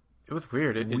 it was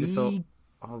weird. It just felt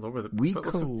all over the. We felt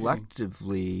confusing.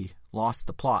 collectively lost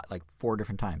the plot like 4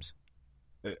 different times.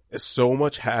 So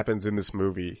much happens in this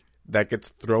movie that gets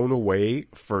thrown away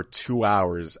for 2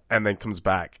 hours and then comes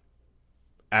back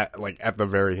at the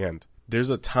very end. There's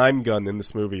a time gun in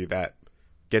this movie that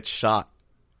gets shot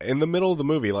in the middle of the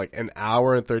movie, like an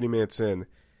hour and 30 minutes in.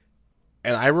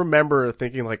 And I remember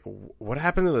thinking, like, what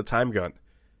happened to the time gun?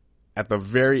 At the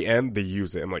very end, they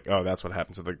use it. I'm like, oh, that's what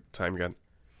happened to the time gun.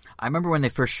 I remember when they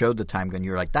first showed the time gun,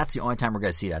 you were like, that's the only time we're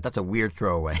going to see that. That's a weird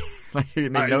throwaway. Like,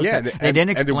 it made no sense. They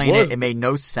didn't explain it. It made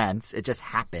no sense. It just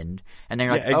happened. And then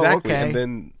you're like, exactly. oh,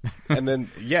 okay. And then,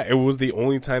 yeah, it was the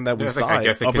only time that we saw I it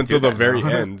guess they up can until do the that very now.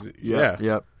 end. Yeah.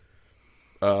 Yep.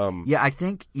 Yeah. I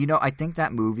think that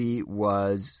movie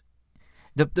was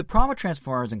the problem with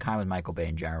Transformers and kind of with Michael Bay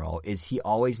in general is he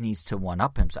always needs to one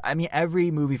up himself. I mean, every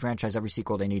movie franchise, every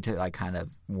sequel, they need to like kind of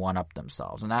one up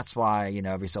themselves, and that's why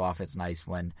every so often it's nice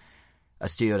when a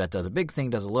studio that does a big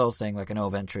thing, does a little thing. Like I know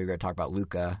eventually we're going to talk about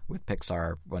Luca with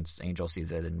Pixar once Angel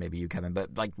sees it, and maybe you, Kevin.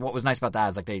 But like, what was nice about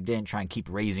that is like they didn't try and keep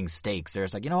raising stakes. They're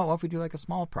just like, you know what if we do like a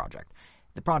small project?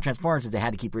 The problem with Transformers is they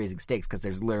had to keep raising stakes because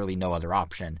there's literally no other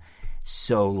option.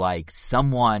 So like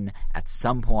someone at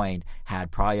some point had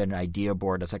probably an idea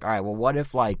board that's like, all right, well, what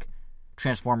if like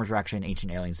Transformers were actually an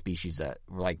ancient alien species that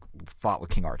like fought with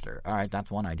King Arthur? All right,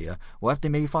 that's one idea. What if they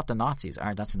maybe fought the Nazis? All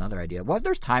right, that's another idea. What if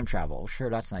there's time travel? Sure,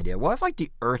 that's an idea. What if like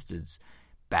the Earth is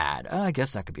bad? I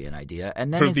guess that could be an idea.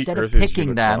 And then instead of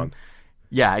picking them,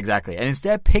 yeah, exactly. And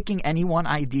instead of picking any one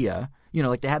idea, you know,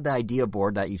 like they had the idea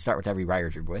board that you start with every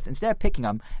writer's group with. Instead of picking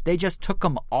them, they just took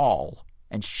them all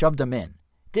and shoved them in.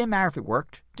 Didn't matter if it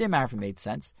worked. Didn't matter if it made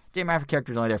sense. Didn't matter if a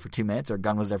character was only there for 2 minutes or a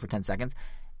gun was there for 10 seconds.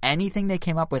 Anything they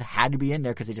came up with had to be in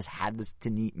there because they just had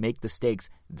to make the stakes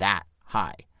that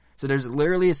high. So there's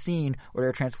literally a scene where there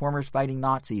are Transformers fighting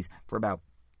Nazis for about,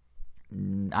 I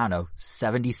don't know,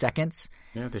 70 seconds.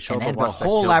 Yeah, they show and have a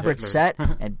whole elaborate set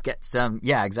and get some,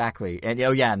 yeah, exactly. And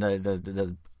and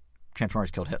the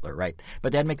Transformers killed Hitler, right?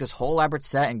 But they'd make this whole elaborate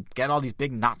set and get all these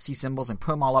big Nazi symbols and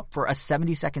put them all up for a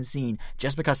 70-second scene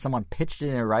just because someone pitched it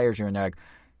in a writer's room and they're like,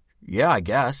 yeah, I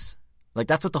guess. Like,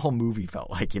 that's what the whole movie felt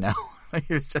like, you know? Like,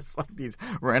 it was just like these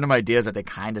random ideas that they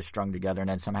kind of strung together and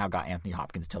then somehow got Anthony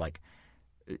Hopkins to, like,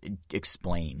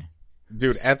 explain.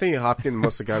 Dude, Anthony Hopkins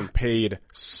must have gotten paid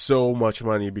so much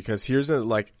money because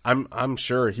I'm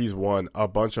sure he's won a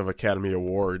bunch of Academy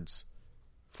Awards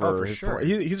for his sure.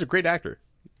 He's a great actor.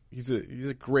 He's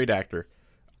a great actor.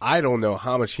 I don't know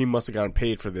how much he must have gotten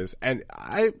paid for this. And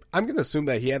I'm going to assume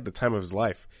that he had the time of his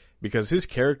life because his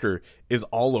character is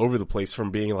all over the place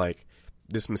from being like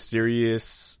this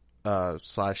mysterious /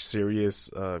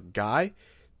 serious guy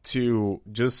to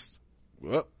just,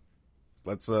 well,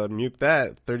 let's mute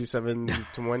that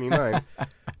 37-29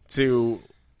 to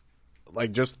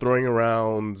like just throwing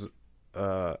around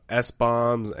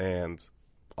S-bombs and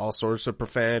all sorts of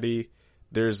profanity.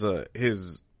 There's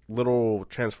his little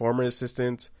Transformer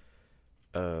assistant,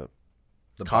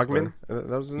 Cogman. That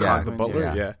was his name, the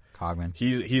butler. Yeah, Cogman.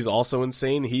 He's also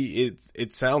insane.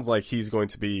 It sounds like he's going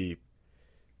to be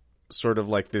sort of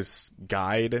like this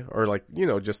guide, or like, you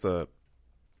know, just a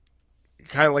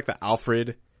kind of like the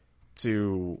Alfred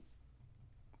to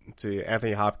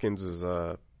Anthony Hopkins'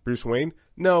 Bruce Wayne.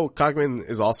 No, Cogman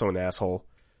is also an asshole,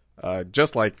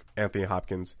 just like Anthony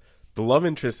Hopkins. The love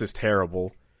interest is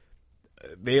terrible.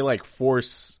 They like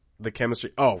force the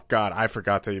chemistry. Oh God, I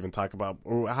forgot to even talk about.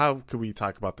 How could we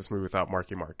talk about this movie without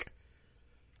Marky Mark?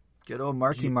 Good old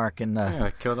Marky Mark in the. Yeah,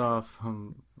 killed off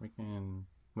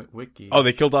Wiki. Oh,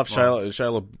 they killed off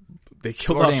Shia. They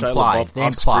killed off Shia LaBeouf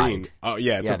off screen. Oh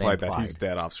yeah, it's implied that he's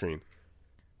dead off screen.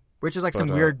 Which is like some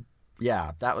weird.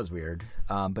 Yeah, that was weird.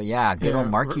 But yeah, good old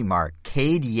Marky Mark,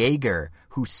 Cade Yeager,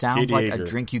 who sounds like a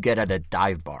drink you get at a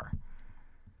dive bar.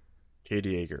 Cade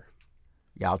Yeager.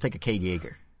 Yeah, I'll take a Cade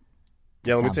Yeager.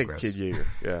 Yeah, let me take Cade Yeager.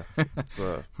 Yeah, it's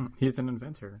he's an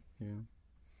inventor.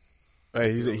 Yeah,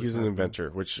 he's an inventor,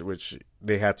 which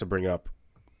they had to bring up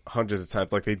hundreds of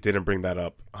times. Like they didn't bring that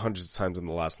up hundreds of times in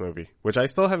the last movie, which I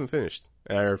still haven't finished,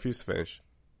 and I refuse to finish.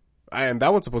 And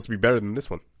that one's supposed to be better than this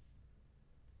one.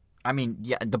 I mean,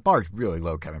 yeah, the bar's really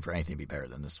low, Kevin, for anything to be better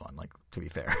than this one. Like, to be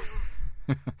fair.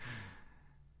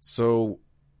 So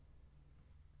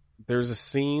there's a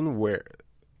scene where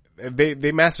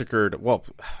they massacred. Well,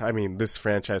 I mean, this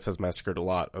franchise has massacred a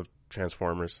lot of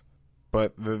Transformers,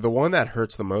 but the one that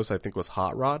hurts the most, I think, was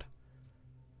Hot Rod.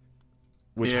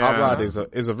 Which Hot Rod is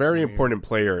a very important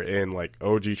player in like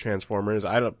OG Transformers.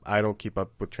 I don't keep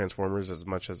up with Transformers as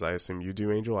much as I assume you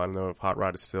do, Angel. I don't know if Hot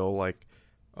Rod is still like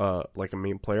a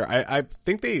main player. I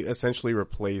think they essentially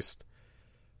replaced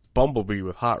Bumblebee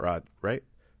with Hot Rod, right?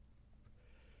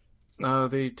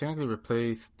 They technically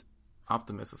replaced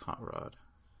Optimus with Hot Rod.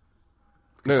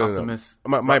 No.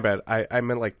 My bad. I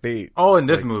meant like they. Oh, in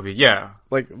this movie, yeah.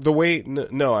 Like the way.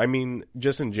 No, I mean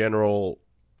just in general,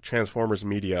 Transformers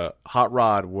media. Hot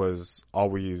Rod was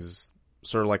always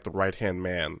sort of like the right hand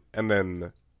man, and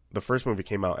then the first movie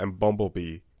came out, and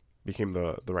Bumblebee became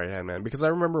the right hand man. Because I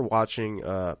remember watching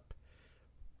that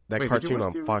cartoon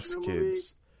on Fox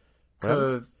Kids.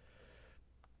 Because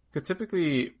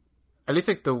typically, at least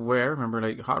like the way I remember,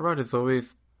 like Hot Rod was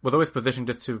always positioned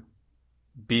just to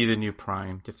be the new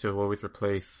Prime, just to always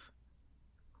replace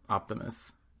Optimus.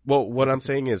 Well, what I'm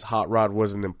saying is Hot Rod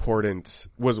was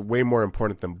way more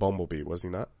important than Bumblebee, was he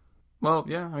not? Well,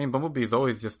 yeah. I mean, Bumblebee is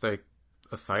always just like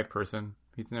a side person.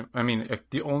 He's never, I mean,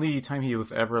 the only time he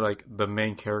was ever like the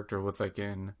main character was like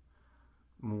in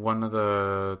one of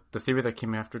the series that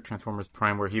came after Transformers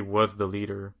Prime, where he was the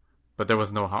leader, but there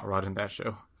was no Hot Rod in that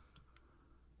show.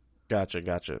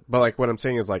 Gotcha. But like what I'm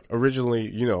saying is like originally,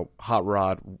 you know, Hot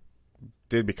Rod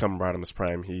did become Rodimus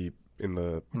Prime. He in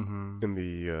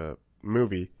the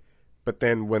movie, but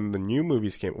then when the new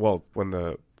movies when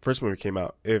the first movie came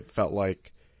out, it felt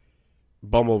like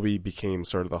Bumblebee became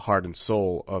sort of the heart and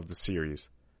soul of the series.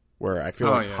 Where I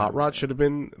feel Hot Rod should have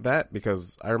been that,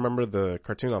 because I remember the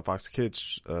cartoon on Fox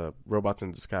Kids, Robots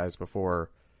in Disguise, before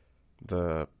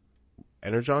the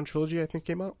Energon trilogy, I think,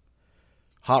 came out.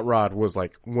 Hot Rod was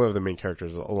like one of the main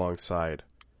characters alongside.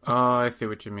 Oh, I see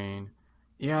what you mean.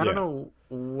 Yeah, I don't know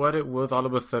what it was all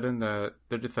of a sudden that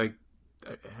they're just like,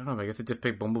 I don't know, I guess they just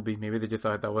picked Bumblebee. Maybe they just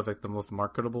thought that was like the most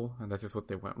marketable, and that's just what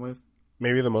they went with.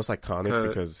 Maybe the most iconic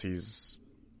because he's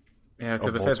a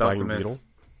Volkswagen Beetle.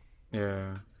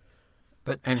 Yeah.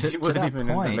 And he wasn't even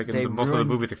in most of the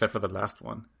movies except for the last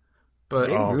one. But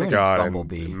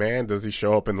Bumblebee. And, man, does he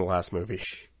show up in the last movie?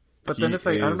 But then it's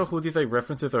like, I don't know who these like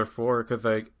references are for, because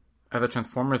like as a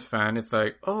Transformers fan, it's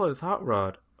like, oh, it's Hot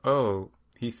Rod. Oh,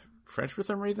 he's French for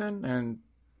some reason and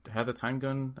has a time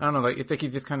gun. I don't know, like it's like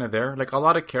he's just kind of there. Like a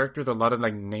lot of characters, a lot of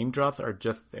like name drops are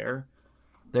just there.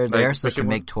 They're there so they can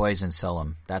make toys and sell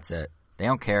them. That's it. They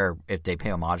don't care if they pay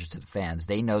homages to the fans.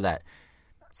 They know that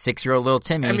 6-year-old little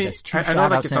Timmy, that's 2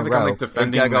 shout-outs in a row, is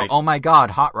going to go, oh my god,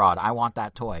 Hot Rod, I want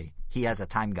that toy. He has a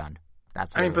time gun.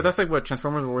 But that's like what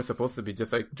Transformers were supposed to be,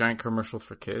 just like giant commercials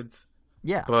for kids.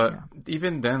 Yeah. But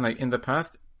even then, like in the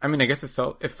past, I mean, I guess it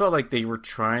felt like they were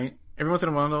trying. Every once in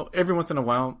a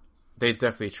while, they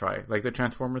definitely try. Like the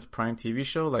Transformers Prime TV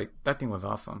show, like that thing was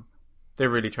awesome. They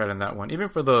really tried on that one. Even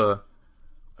for the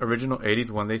original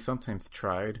 80s one, they sometimes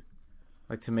tried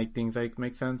like to make things like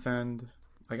make sense, and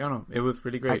like I don't know, it was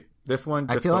really great. This one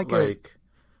just felt like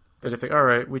they're just like, all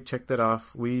right, we checked it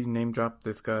off. We name dropped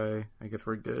this guy. I guess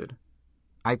we're good.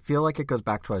 I feel like it goes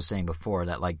back to what I was saying before,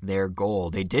 that like their goal,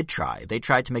 they did try. They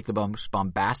tried to make the most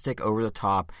bombastic, over the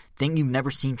top thing you've never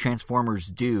seen Transformers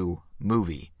do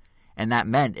movie. And that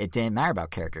meant it didn't matter about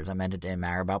characters. That meant it didn't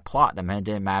matter about plot. That meant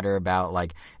it didn't matter about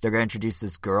like they're gonna introduce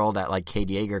this girl that like Kate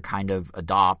Yeager kind of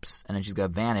adopts, and then she's gonna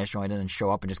vanish, or then show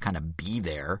up and just kind of be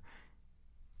there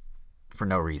for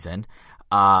no reason.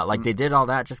 They did all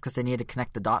that just because they needed to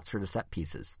connect the dots for the set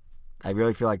pieces. I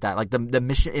really feel like that. Like the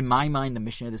mission, in my mind, the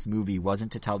mission of this movie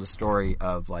wasn't to tell the story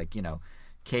of like, you know,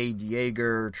 Cade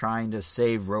Yeager trying to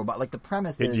save robot. Like the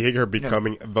premise is Yeager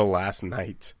becoming the last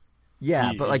knight.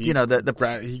 Yeah, but like, you know,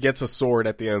 he gets a sword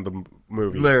at the end of the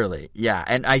movie. Literally, yeah.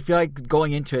 And I feel like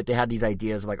going into it, they had these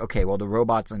ideas of like, okay, well, the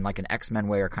robots in like an X-Men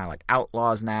way are kind of like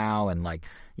outlaws now, and like,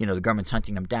 you know, the government's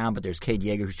hunting them down, but there's Cade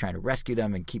Yeager who's trying to rescue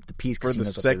them and keep the peace. For the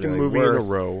second movie in a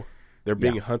row, they're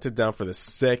being hunted down for the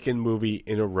second movie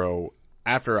in a row.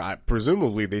 After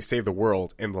presumably they save the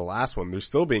world in the last one, they're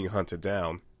still being hunted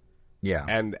down. Yeah,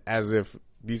 and as if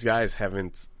these guys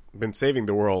haven't been saving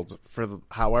the world for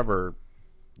however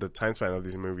the time span of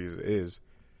these movies is.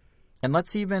 And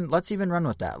let's even run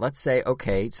with that. Let's say,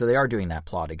 okay, so they are doing that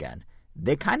plot again.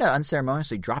 They kind of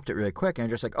unceremoniously dropped it really quick and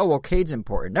just like, oh, well, Cade's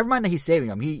important. Never mind that he's saving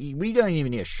them. We don't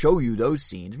even need to show you those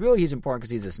scenes. Really, he's important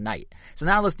because he's this knight. So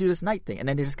now let's do this knight thing. And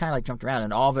then they just kind of like jumped around,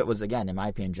 and all of it was, again, in my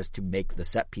opinion, just to make the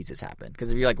set pieces happen.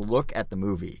 Because if you like look at the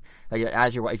movie, like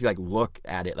if you like look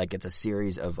at it like it's a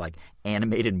series of like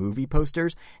animated movie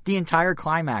posters, the entire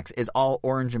climax is all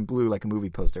orange and blue like a movie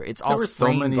poster. It's all framed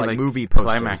so many, like movie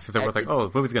posters. Climaxes that were like, oh,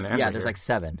 the movie's going to end. Yeah, there's like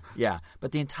 7. Yeah,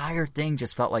 but the entire thing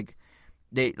just felt like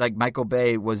Michael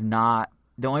Bay was not.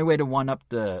 The only way to one up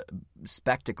the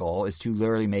spectacle is to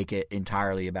literally make it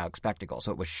entirely about spectacle.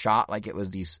 So it was shot like it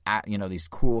was these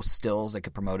cool stills they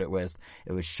could promote it with.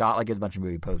 It was shot like it's a bunch of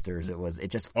movie posters. It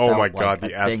just felt my god,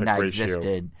 like the a thing that aspect ratio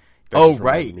existed. Oh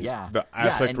right, yeah. The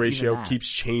aspect ratio keeps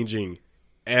changing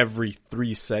every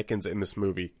 3 seconds in this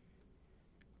movie.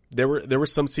 There were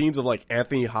some scenes of like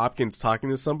Anthony Hopkins talking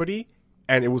to somebody,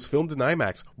 and it was filmed in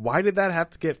IMAX. Why did that have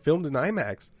to get filmed in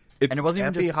IMAX? And it wasn't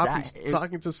Anthony Hopkins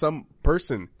talking to some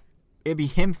person. It'd be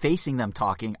him facing them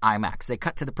talking IMAX. They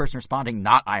cut to the person responding,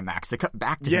 not IMAX. They cut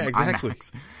back to him exactly.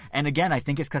 IMAX. And again, I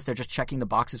think it's because they're just checking the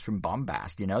boxes from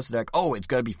Bombast, you know? So they're like, oh, it's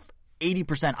going to be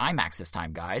 80% IMAX this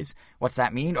time, guys. What's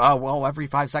that mean? Oh, well, every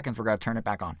 5 seconds we're going to turn it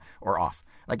back on or off.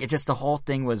 Like, it just, the whole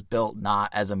thing was built not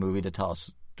as a movie to tell a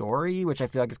story, which I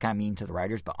feel like is kind of mean to the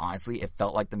writers, but honestly, it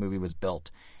felt like the movie was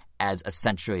built as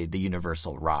essentially the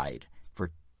Universal ride for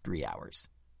 3 hours.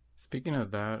 Speaking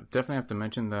of that, definitely have to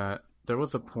mention that there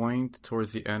was a point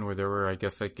towards the end where there were, I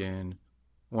guess, like in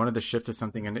one of the ships or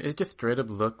something, and it just straight up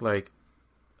looked like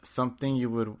something you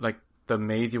would, like the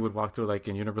maze you would walk through, like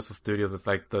in Universal Studios with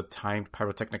like the timed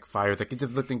pyrotechnic fires. Like it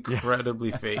just looked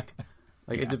incredibly fake.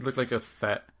 Like it just looked like a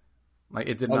set. Like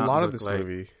it did not. A lot look of this like,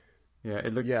 movie. Yeah,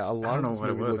 it looked. Yeah, a lot of this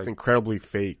movie looked like, incredibly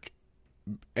fake.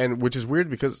 and which is weird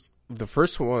because the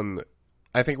first one,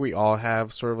 I think we all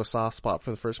have sort of a soft spot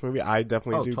for the first movie. I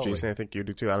definitely do. Totally. Jason, I think you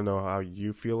do too. I don't know how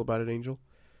you feel about it, Angel.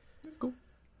 It's cool.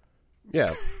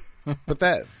 Yeah, but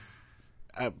that,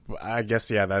 I guess,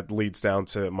 yeah, that leads down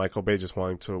to Michael Bay just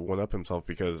wanting to one up himself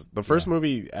because the first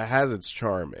movie has its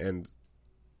charm and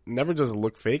never does it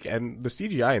look fake, and the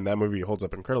CGI in that movie holds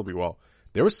up incredibly well.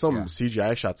 There was some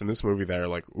CGI shots in this movie that are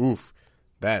like, oof,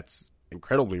 that's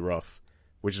incredibly rough.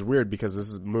 Which is weird because this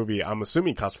is a movie I'm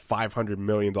assuming cost $500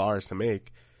 million to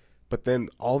make. But then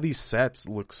all these sets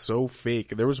look so fake.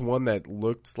 There was one that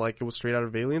looked like it was straight out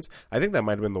of Aliens. I think that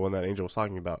might have been the one that Angel was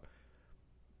talking about.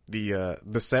 The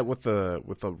set with the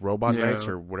robot knights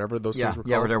or whatever those things were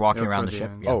called. Yeah, where they're walking around the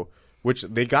ship. Yeah. Oh, which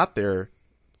they got there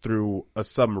through a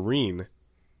submarine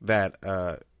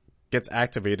that gets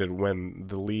activated when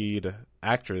the lead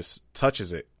actress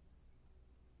touches it.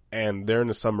 And they're in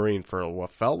a submarine for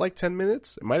what felt like 10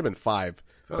 minutes. It might have been 5,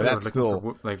 but that's still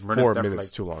 4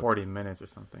 minutes too long. 40 minutes or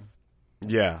something.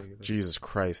 Yeah, Jesus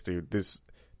Christ, dude. This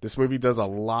movie does a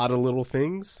lot of little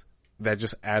things that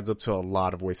just adds up to a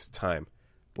lot of wasted time.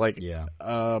 Like,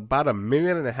 about a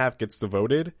minute and a half gets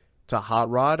devoted to Hot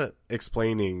Rod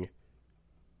explaining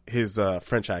his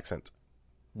French accent.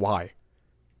 Why?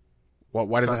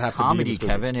 Why does that have comedy, to be in this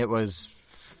movie? Kevin? It was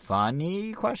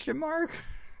funny? Question mark.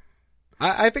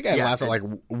 I think I laughed at like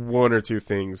one or two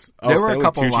things. There were a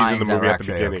couple Tucci's lines in the that movie were at the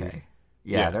actually beginning. okay.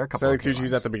 Yeah, there are a couple. Stanley okay Tucci's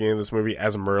lines. at the beginning of this movie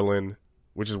as Merlin,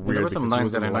 which is weird. There were some because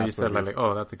lines that I know you last said movie. like,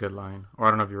 oh, that's a good line, or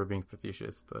I don't know if you were being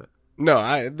facetious, but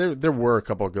No, there were a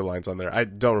couple of good lines on there. I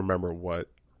don't remember what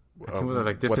I think it was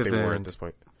like, this what they were at isn't- this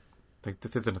point. like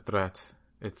this isn't a threat;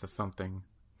 it's a something.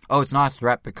 Oh, it's not a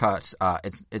threat because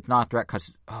it's not a threat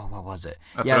because what was it?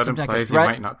 A yeah, threat something like a implies you threat.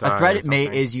 might not die A threat or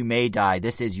something. is you may die.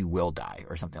 This is you will die,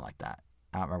 or something like that.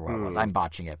 I don't remember what it was. I'm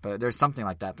botching it, but there's something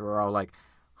like that. We're all like,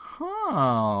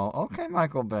 okay,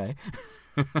 Michael Bay.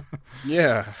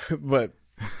 Yeah, but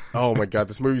oh my god,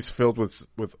 this movie's filled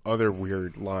with other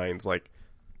weird lines like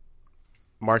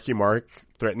Marky Mark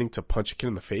threatening to punch a kid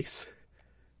in the face.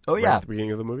 Oh right yeah, at the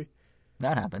beginning of the movie.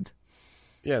 that happened.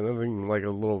 Yeah, nothing like a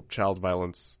little child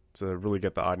violence to really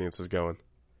get the audiences going.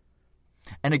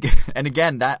 And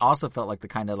again, that also felt like the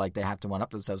kind of like they have to one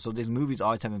up themselves. So these movies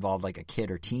always have involved like a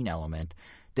kid or teen element.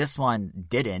 This one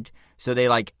didn't. So they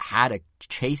like had a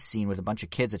chase scene with a bunch of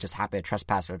kids that just happened to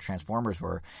trespass where the Transformers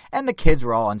were. And the kids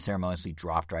were all unceremoniously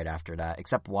dropped right after that,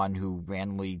 except one who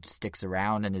randomly sticks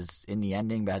around and is in the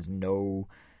ending but has no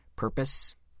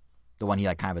purpose. The one he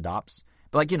like kind of adopts.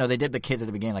 But like, you know, they did the kids at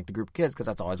the beginning, like the group of kids, because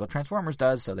that's always what Transformers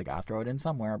does. So they got to throw it in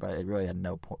somewhere, but it really had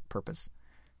no purpose.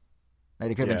 Like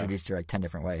they could have introduced her like 10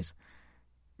 different ways.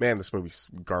 Man, this movie's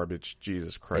garbage.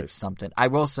 Jesus Christ. It's something. I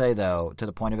will say though, to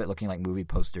the point of it looking like movie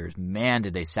posters, man,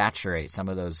 did they saturate some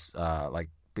of those like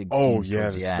big scenes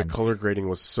towards the the end. color grading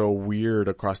was so weird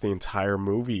across the entire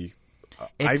movie.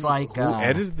 It's like who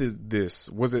edited this?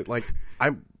 Was it like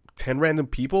 10 random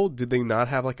people? Did they not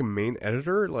have like a main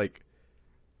editor? Like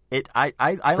I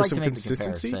like to some make the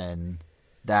consistency? comparison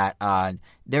that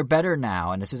they're better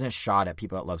now, and this isn't a shot at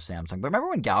people that love Samsung, but remember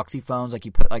when Galaxy phones, like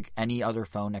you put like any other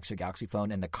phone next to a Galaxy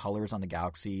phone, and the colors on the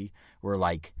Galaxy were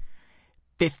like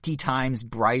 50 times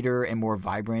brighter and more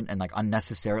vibrant and like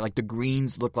unnecessary. Like the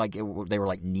greens looked like they were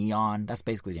like neon. That's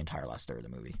basically the entire last third of the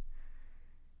movie.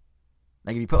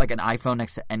 Like if you put like an iPhone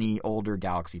next to any older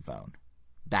Galaxy phone,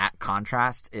 that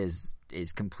contrast is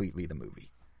completely the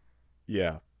movie.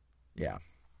 yeah. Yeah.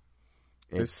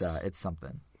 It's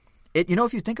something.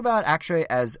 If you think about it actually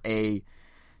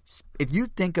if you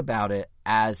think about it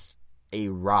as a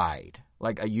ride,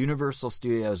 like a Universal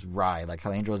Studios ride, like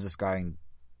how Angel was describing,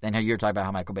 and how you're talking about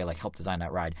how Michael Bay like helped design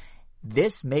that ride,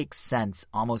 this makes sense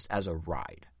almost as a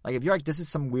ride. Like if you're like, this is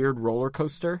some weird roller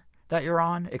coaster that you're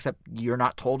on, except you're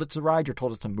not told it's a ride, you're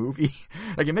told it's a movie.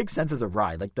 Like it makes sense as a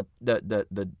ride. Like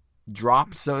the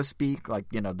drops, so to speak, like,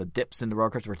 you know, the dips in the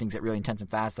roller coaster where things get really intense and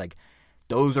fast, like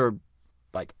those are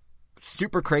like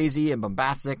super crazy and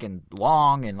bombastic and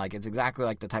long, and like it's exactly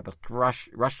like the type of rush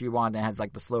you want, that has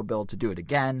like the slow build to do it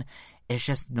again. It's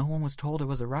just no one was told it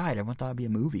was a ride. Everyone thought it'd be a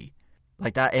movie.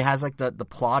 Like that, it has like the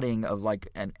plotting of like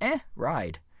an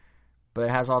ride, but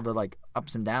it has all the like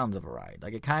ups and downs of a ride.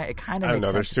 Like it kind of I don't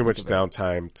know. There's too much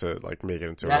downtime to like make it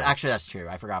into a ride. Actually, that's true.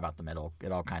 I forgot about the middle.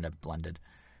 It all kind of blended.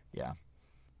 Yeah.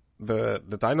 The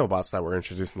Dinobots that were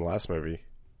introduced in the last movie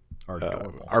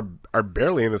Are are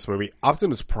barely in this movie.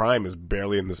 Optimus Prime is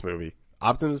barely in this movie.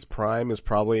 Optimus Prime is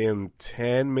probably in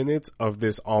 10 minutes of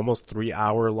this almost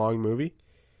 3-hour long movie.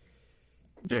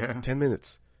 Yeah. 10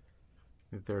 minutes.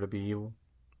 Is there to be evil?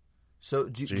 So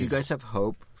do you guys have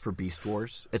hope for Beast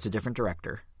Wars? It's a different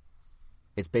director.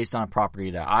 It's based on a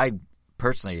property that I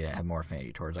personally have more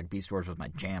affinity towards. Like, Beast Wars was my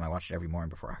jam. I watched it every morning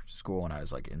before school when I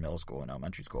was like in middle school and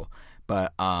elementary school.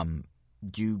 But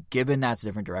given that's a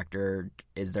different director,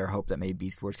 is there hope that maybe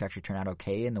Beast Wars can actually turn out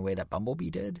okay in the way that Bumblebee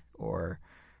did? Or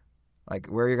like,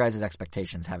 where are your guys'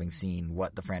 expectations, having seen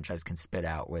what the franchise can spit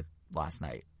out with Last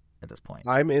Night at this point?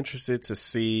 I'm interested to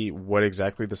see what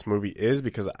exactly this movie is,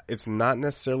 because it's not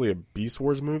necessarily a Beast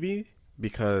Wars movie,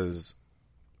 because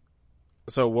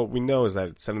so what we know is that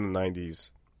it's set in the 90s,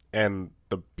 and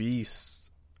the beasts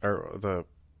are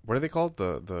what are they called?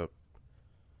 The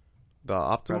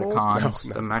Optimals? Predacons,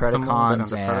 No, the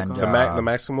Predacons and the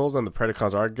Maximals and the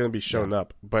Predacons are going to be shown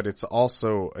up, but it's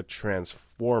also a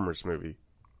Transformers movie.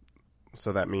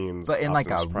 So that means, but in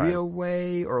like Optimus a Prime. real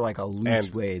way or like a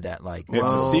loose way that like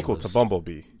It's a sequel to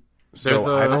Bumblebee. So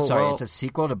There's sorry, it's a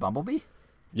sequel to Bumblebee?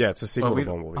 yeah, it's a sequel to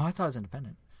Bumblebee. Oh, I thought it was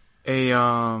independent.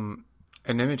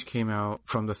 An image came out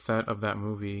from the set of that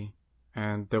movie,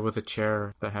 and there was a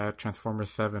chair that had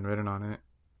Transformers 7 written on it.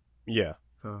 Yeah.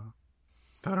 So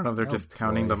I don't know if they're Oh, just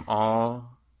counting boy. them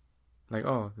all, like,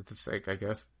 oh, this is like, I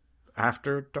guess,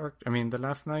 after the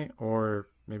Last Night, or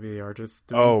maybe they are just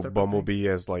doing a separate Bumblebee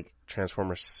as like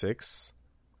Transformers 6.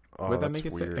 Oh, thing. Would that that's make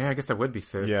it weird. Yeah, I guess that would be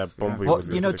 6. Yeah, Bumblebee Well, would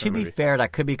be you know, a sixth to be movie. fair,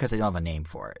 that could be because they don't have a name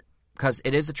for it. Because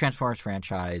it is a Transformers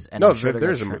franchise, and No, I'm sure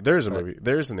there's a but- movie.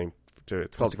 There's a name to it.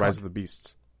 It's called it Rise called? of the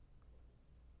Beasts.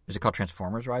 Is it called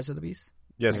Transformers: Rise of the Beast?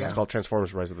 Yes, Yeah. it's called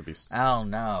Transformers Rise of the Beasts. Oh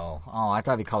no! Oh, I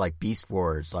thought it'd be called like Beast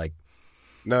Wars, like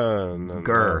No,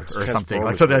 Grr it's or something.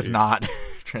 Like, Transformers so that's movies. not.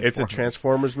 It's a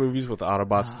Transformers movies with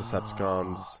Autobots,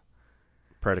 Decepticons,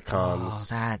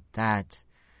 Predacons. Oh, that.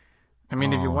 I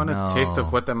mean, if you Oh, want a no. taste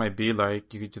of what that might be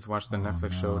like, you could just watch the Oh,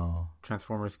 Netflix show no.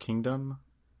 Transformers Kingdom,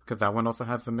 because that one also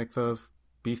has a mix of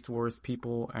Beast Wars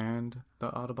people and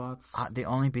the Autobots. The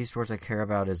only Beast Wars I care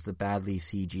about is the badly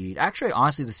CG'd. Actually,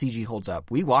 honestly, the CG holds up.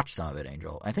 We watched some of it,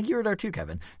 Angel. I think you were there too,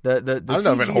 Kevin. The I don't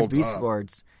know if it CG of holds Beast up.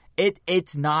 Wars.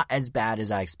 It's not as bad as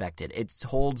I expected. It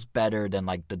holds better than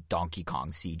like the Donkey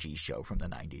Kong CG show from the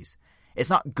 90s. It's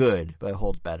not good, but it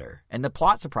holds better. And the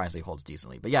plot surprisingly holds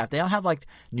decently. But yeah, if they don't have like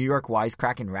New York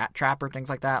Wisecracking Rat Trap or things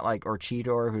like that, like, or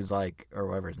Cheetor, who's like, or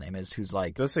whatever his name is, who's like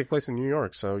It does take place in New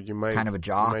York, so you might kind of a you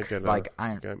jock. might get, Like,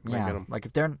 might get 'em. like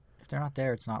if they're not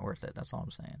there, it's not worth it. That's all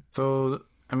I'm saying. So,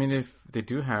 I mean, if they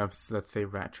do have, let's say,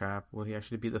 Rat Trap, will he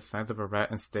actually be the size of a rat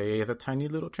and stay as a tiny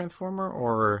little Transformer?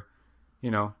 Or,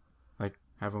 you know, like,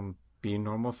 have him be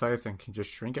normal size and can just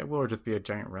shrink at will, or just be a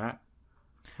giant rat?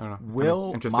 I don't know.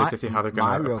 I'm interested to see how they're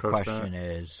my going to real approach question that.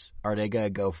 is, are they going to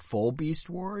go full Beast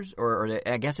Wars? Or are they,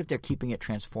 I guess if they're keeping it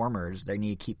Transformers, they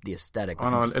need to keep the aesthetic. Oh,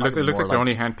 no, it looks like they're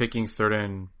only handpicking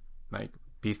certain, like,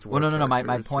 Beast Wars. Well, no. My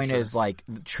characters, point for sure. is, like,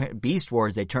 Beast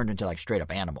Wars, they turned into, like, straight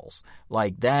up animals.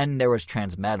 Like, then there was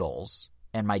Transmetals.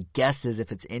 And my guess is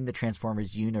if it's in the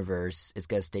Transformers universe, it's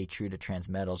going to stay true to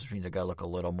Transmetals, which means they're going to look a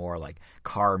little more like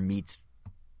car meets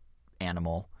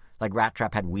animal. Like, Rat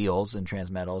Trap had wheels in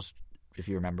Transmetals, if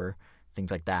you remember.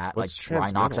 Things like that. What's like,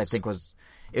 Rhinox, I Transmetals? think,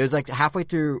 it was like halfway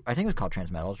through, I think it was called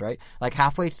Transmetals, right? Like,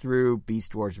 halfway through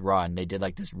Beast Wars Run, they did,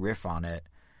 like, this riff on it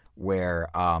where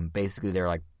basically they're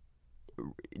like,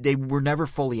 they were never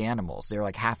fully animals. They were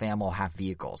like half animal, half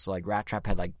vehicle. So like Rat Trap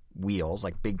had like wheels,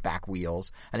 like big back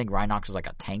wheels. I think Rhinox was like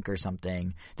a tank or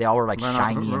something. They all were like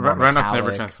shiny and more Rhinox metallic.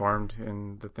 never transformed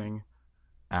in the thing.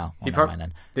 Oh, well, He never prob-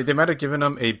 mind then. They might have given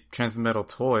him a Transmetal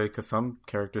toy, because some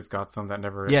characters got some that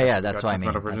never. Yeah, actually that's got what I mean.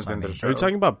 Transmetal versions That's what I in the mean. show. Are you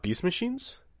talking about Beast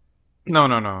Machines?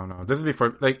 No. This is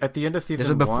before, like, at the end of season This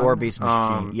was before one, Beast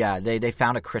Machine. Yeah, they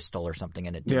found a crystal or something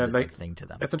and it did Yeah, this like, like, thing to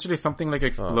them. essentially something like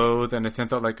explodes and it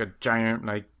sends out like a giant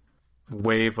like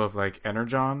wave of like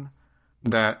energon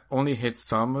that only hits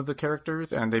some of the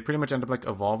characters, and they pretty much end up like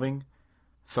evolving.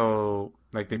 So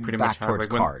like they pretty Back much have towards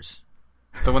like when, cars.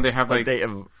 so when they have like they,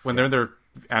 when they're in their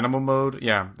animal mode,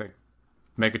 yeah, like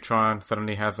Megatron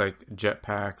suddenly has like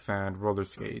jetpacks and roller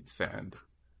skates, and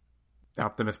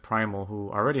Optimus Primal,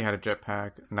 who already had a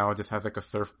jetpack, now just has like a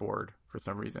surfboard for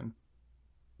some reason.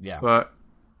 yeah. But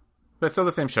it's still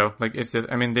the same show. Like, it's just,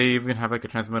 I mean, they even have like a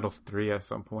Transmetals 3 at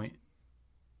some point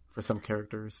for some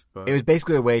characters. But It was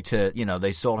basically a way to,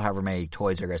 they sold however many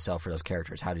toys they're going to sell for those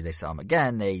characters. How do they sell them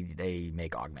again? They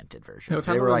make augmented versions. it was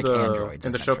They were like handled androids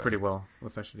in the show essentially. pretty well. It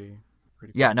was actually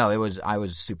pretty. Yeah, no, I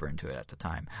was super into it at the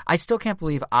time. I still can't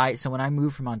believe so when I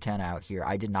moved from Montana out here,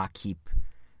 I did not keep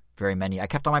very many. I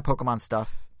kept all my Pokemon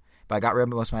stuff, but I got rid of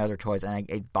most of my other toys, and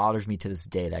it bothers me to this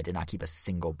day that I did not keep a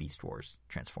single Beast Wars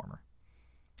Transformer.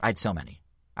 I had so many.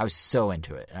 I was so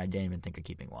into it, and I didn't even think of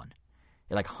keeping one.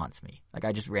 It like haunts me. Like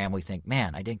I just randomly think,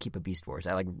 man, I didn't keep a Beast Wars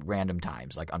at like random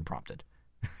times, like unprompted.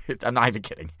 I'm not even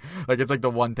kidding. Like it's like the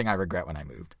one thing I regret when I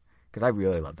moved, because I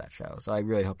really love that show. So I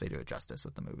really hope they do it justice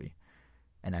with the movie.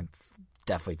 And I'm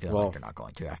definitely feeling like they're not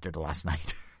going to after the last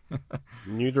night.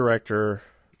 New director.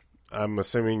 I'm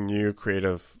assuming new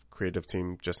creative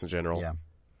team just in general. Yeah.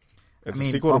 It's a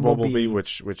sequel to Bumblebee,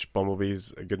 which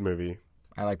Bumblebee's a good movie.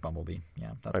 I like Bumblebee.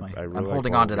 Yeah, that's I really I'm like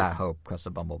holding on to Bumblebee. that hope because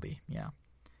of Bumblebee. Yeah.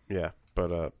 Yeah,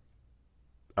 but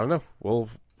I don't know. We'll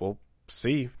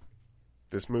see.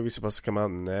 This movie's supposed to come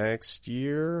out next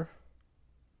year,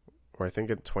 or I think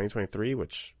in 2023.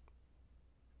 Which,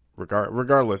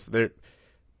 regardless,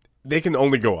 they can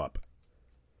only go up,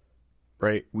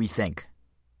 right? We think,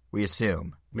 we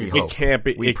assume, we hope. It can't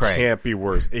be. We pray. Can't be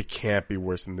worse. It can't be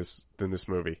worse than this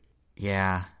movie.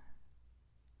 Yeah.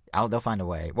 They'll find a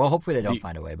way. Well, hopefully they don't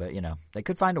find a way, but they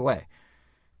could find a way.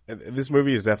 This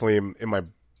movie is definitely in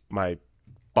my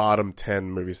bottom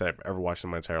 10 movies that I've ever watched in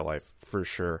my entire life, for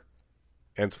sure.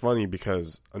 And it's funny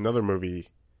because another movie,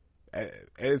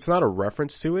 it's not a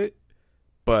reference to it,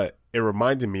 but it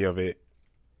reminded me of it,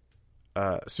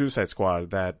 Suicide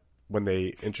Squad, that when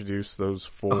they introduce those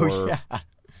 4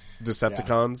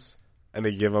 Decepticons and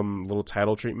they give them little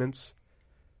title treatments.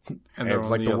 And they're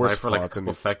it's only like the worst alive for like a plots in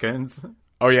couple seconds.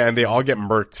 Oh yeah, and they all get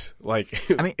murked,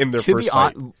 in their to first be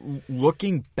fight.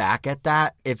 Looking back at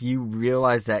that, if you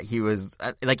realize that he was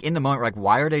in the moment,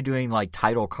 why are they doing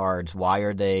title cards? Why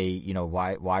are they,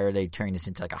 why are they turning this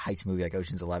into a heist movie like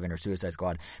Ocean's 11 or Suicide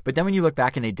Squad? But then when you look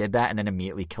back and they did that and then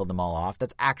immediately killed them all off,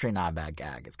 that's actually not a bad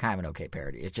gag. It's kind of an okay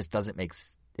parody. It just doesn't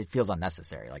it feels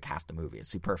unnecessary, half the movie.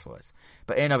 It's superfluous.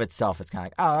 But in and of itself, it's kind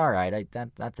of oh, all right,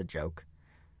 that's a joke.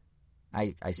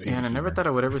 I see. Yeah, and I never thought I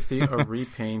would ever see a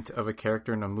repaint of a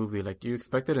character in a movie. You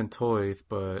expect it in toys,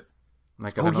 but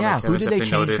who did they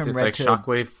change from red to?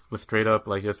 Shockwave was straight up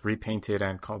just repainted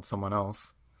and called someone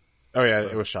else. Oh yeah,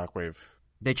 it was Shockwave.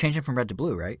 They changed it from red to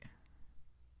blue, right?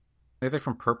 Is it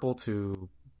from purple to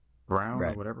brown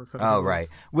red. Or whatever? Oh, right.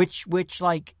 Which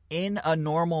in a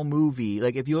normal movie,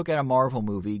 if you look at a Marvel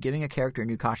movie, giving a character a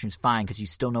new costume is fine because you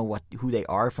still know who they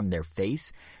are from their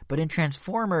face. But in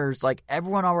Transformers,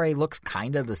 everyone already looks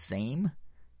kind of the same.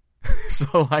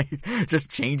 So just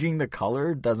changing the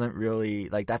color doesn't really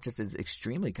that just is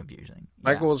extremely confusing.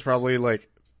 Michael was probably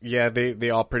yeah, they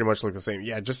all pretty much look the same.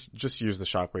 Yeah, just use the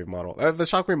Shockwave model. The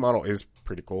Shockwave model is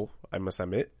pretty cool, I must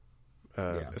admit,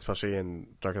 especially in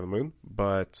Dark of the Moon.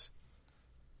 But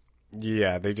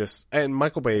yeah, and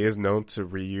Michael Bay is known to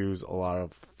reuse a lot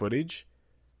of footage,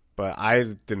 but I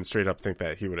didn't straight up think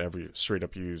that he would ever straight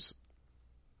up use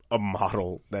a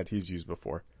model that he's used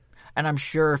before. And I'm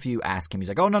sure if you ask him, he's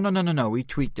like, oh, no, we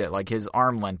tweaked it. His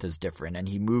arm length is different and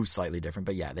he moves slightly different.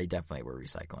 But yeah, they definitely were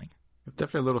recycling. It's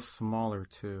definitely a little smaller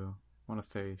too. I want to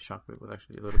say Shockwave was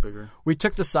actually a little bigger. We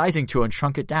took the sizing tool and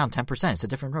shrunk it down 10%. It's a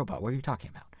different robot. What are you talking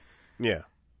about? Yeah.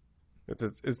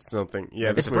 It's something.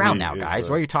 Yeah, it's brown now, guys.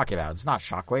 What are you talking about? It's not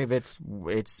Shockwave. It's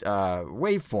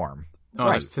waveform. Oh,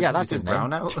 right? That's his name. brown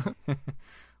now.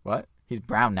 What? He's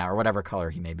brown now, or whatever color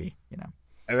he may be.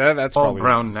 And that's probably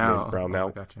brown now. Brown now.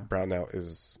 Gotcha. Brown now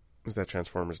is that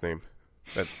Transformer's name?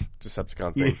 That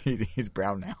Decepticon thing. He's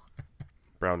brown now.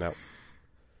 Brown now.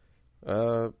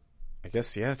 I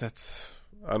guess that's.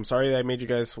 I'm sorry I made you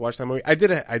guys watch that movie. I did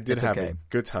have a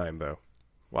good time though.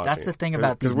 That's the thing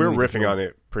about these because we're movies riffing on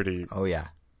it pretty. Oh yeah,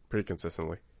 pretty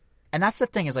consistently. And that's the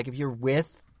thing is if you're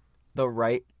with the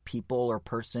right people or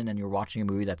person and you're watching a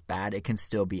movie that's bad, it can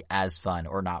still be as fun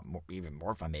or not even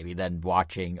more fun maybe than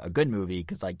watching a good movie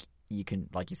because you can,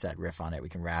 like you said, riff on it. We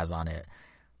can razz on it.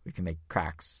 We can make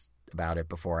cracks about it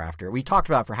before or after. We talked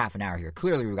about it for half an hour here.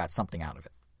 Clearly we got something out of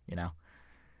it,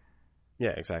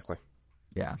 Yeah, exactly.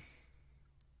 Yeah.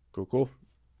 Cool.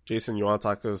 Jason, you want to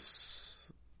talk to us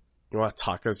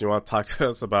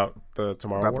about the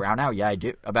Tomorrow War? Brown Out? Yeah, I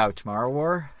do. About Tomorrow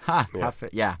War? Tough.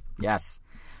 Yeah. Yes.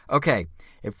 Okay.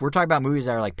 If we're talking about movies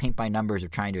that are paint by numbers or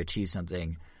trying to achieve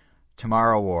something,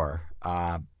 Tomorrow War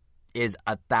is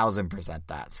 1,000%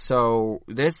 that. So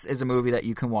this is a movie that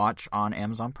you can watch on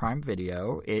Amazon Prime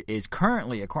Video. It is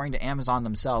currently, according to Amazon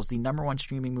themselves, the #1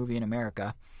 streaming movie in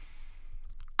America.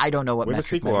 I don't know what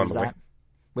metric measures that.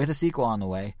 With a sequel on the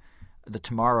way. The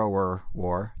Tomorrow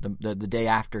War, the day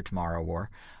after Tomorrow War.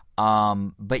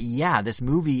 But yeah, this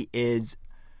movie is,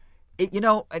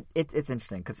 it's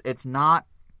interesting because it's not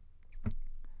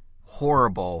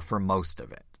horrible for most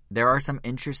of it. There are some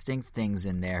interesting things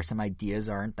in there. Some ideas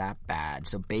aren't that bad.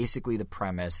 So basically the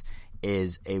premise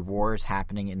is a war is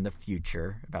happening in the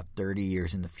future, about 30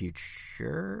 years in the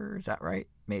future. Is that right?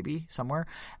 Maybe somewhere,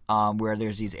 where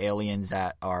there's these aliens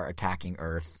that are attacking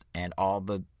Earth and all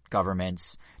the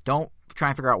governments don't try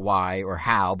and figure out why or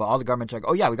how, but all the governments are like,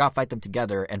 oh yeah, we got to fight them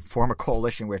together and form a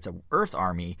coalition where it's an Earth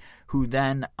army who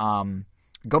then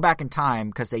go back in time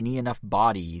because they need enough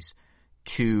bodies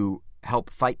to help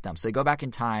fight them. So they go back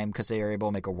in time because they are able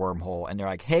to make a wormhole, and they're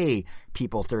like, hey,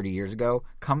 people 30 years ago,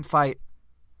 come fight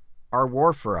our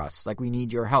war for us. Like, we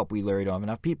need your help. We literally don't have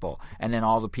enough people. And then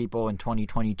all the people in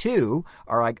 2022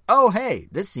 are like, oh, hey,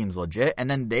 this seems legit. And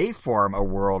then they form a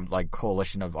world, like,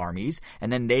 coalition of armies.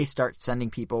 And then they start sending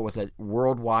people with a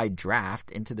worldwide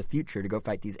draft into the future to go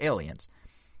fight these aliens.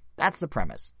 That's the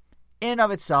premise. In and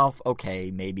of itself,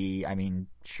 okay, maybe, I mean,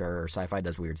 sure, sci-fi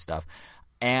does weird stuff.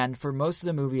 And for most of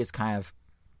the movie, it's kind of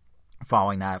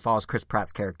following that. It follows Chris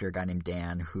Pratt's character, a guy named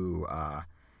Dan, who,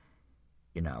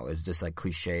 you know, is just like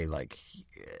cliche, like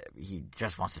he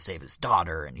just wants to save his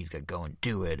daughter and he's gonna go and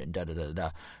do it and da-da-da-da.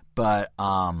 But,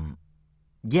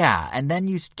 yeah, and then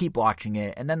you keep watching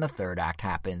it, and then the third act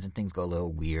happens, and things go a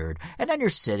little weird. And then you're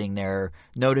sitting there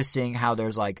noticing how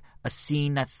there's, like, a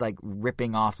scene that's, like,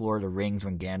 ripping off Lord of the Rings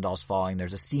when Gandalf's falling.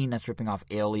 There's a scene that's ripping off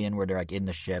Alien where they're, like, in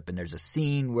the ship. And there's a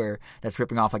scene that's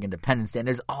ripping off, like, Independence Day. And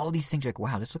there's all these things, you're like,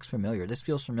 wow, this looks familiar. This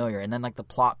feels familiar. And then, like, the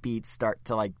plot beats start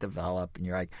to, like, develop. And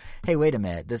you're like, hey, wait a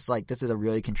minute. This is a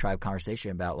really contrived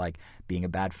conversation about, like, being a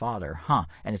bad father. Huh.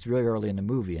 And it's really early in the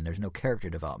movie, and there's no character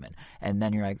development. And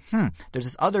then you're like, there's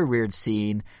this other weird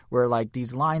scene where, like,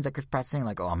 these lines that Chris Pratt's saying,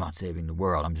 like, oh, I'm not saving the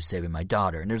world, I'm just saving my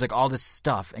daughter. And there's, like, all this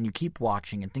stuff, and you keep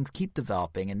watching, and things keep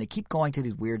developing, and they keep going to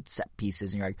these weird set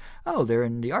pieces, and you're like, oh, they're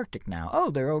in the Arctic now. Oh,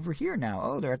 they're over here now.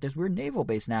 Oh, they're at this weird naval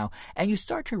base now. And you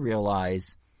start to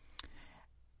realize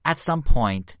at some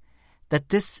point that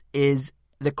this is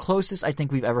the closest I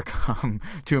think we've ever come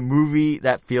to a movie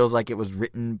that feels like it was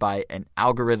written by an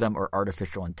algorithm or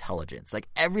artificial intelligence. Like,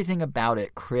 everything about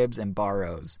it cribs and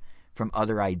borrows from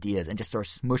other ideas and just sort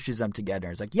of smushes them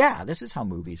together. It's like, yeah, this is how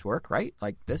movies work, right?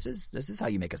 Like, this is how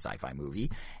you make a sci-fi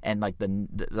movie. And like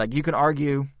like you could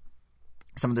argue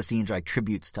some of the scenes are like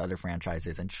tributes to other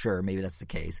franchises, and sure, maybe that's the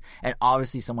case. And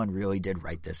obviously someone really did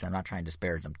write this. I'm not trying to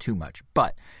disparage them too much,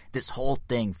 but this whole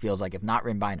thing feels like, if not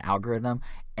written by an algorithm,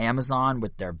 Amazon,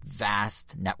 with their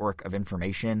vast network of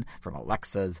information from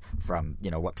Alexas, from,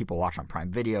 you know, what people watch on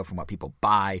Prime Video, from what people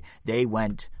buy, they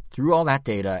went through all that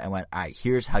data and went, all right,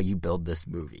 here's how you build this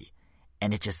movie.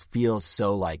 And it just feels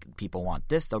so like, people want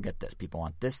this, they'll get this. People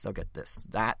want this, they'll get this.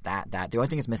 That. The only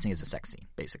thing it's missing is a sex scene,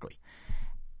 basically.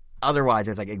 Otherwise,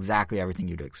 it's like exactly everything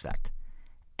you'd expect.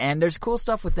 And there's cool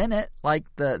stuff within it. Like,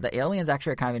 the aliens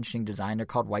actually are kind of interesting design. They're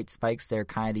called white spikes. They're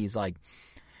kind of these, like,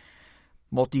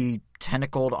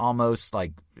 multi-tentacled, almost,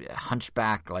 like,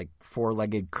 hunchback, like,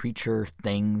 four-legged creature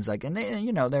things. Like, and they,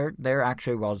 you know, they're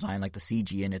actually well designed. Like, the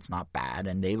CG and it's not bad,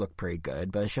 and they look pretty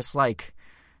good. But it's just like,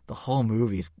 the whole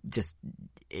movie is just,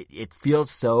 it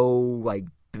feels so, like,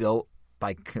 built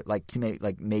by, like,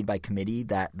 made by committee,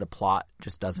 that the plot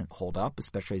just doesn't hold up,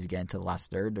 especially as you get into the last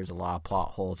third. There's a lot of plot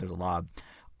holes. There's a lot of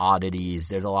oddities.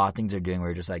 There's a lot of things they're doing where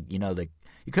you're just like, you know,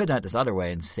 you could have done it this other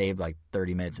way and saved like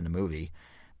 30 minutes in the movie,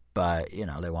 but, you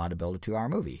know, they wanted to build a 2-hour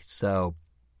movie. So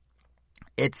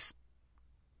it's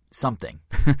something.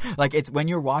 Like, it's, when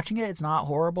you're watching it, it's not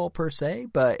horrible per se,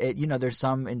 but it, you know, there's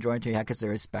some enjoyment to it because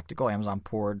there is spectacle. Amazon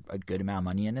poured a good amount of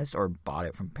money in this, or bought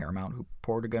it from Paramount, who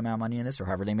poured a good amount of money in this, or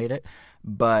however they made it.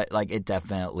 But, like, it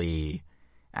definitely,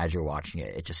 as you're watching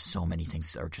it, it just, so many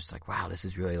things are just like, wow, this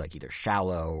is really, like, either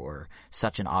shallow or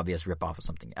such an obvious ripoff of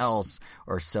something else,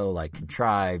 or so, like,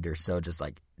 contrived, or so just,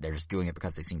 like, they're just doing it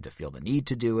because they seem to feel the need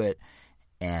to do it.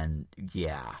 And,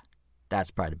 yeah, that's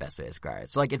probably the best way to describe it.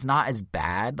 So, like, it's not as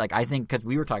bad. Like, I think, because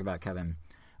we were talking about it, Kevin,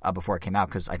 before it came out,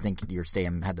 because I think your stay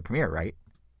had the premiere, right?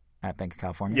 At Bank of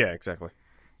California? Yeah, exactly.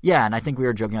 Yeah, and I think we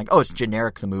were joking, like, oh, it's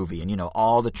generic, the movie. And, you know,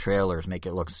 all the trailers make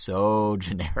it look so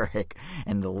generic.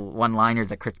 And the one-liners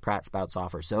that Chris Pratt spouts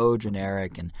off are so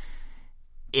generic. And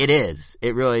it is.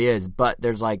 It really is. But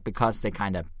there's, like, because they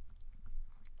kind of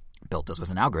built this with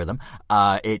an algorithm,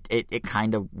 it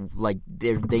kind of, like,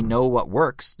 they know what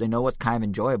works. They know what's kind of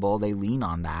enjoyable. They lean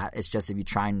on that. It's just, if you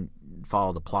try and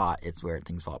follow the plot, it's where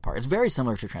things fall apart. It's very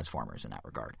similar to Transformers in that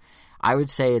regard. I would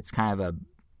say it's kind of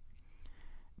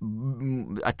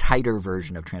a tighter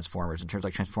version of Transformers, in terms of,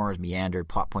 like, Transformers meandered,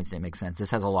 plot points didn't make sense.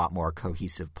 This has a lot more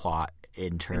cohesive plot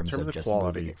in terms of just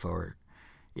moving it forward.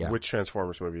 Yeah. Which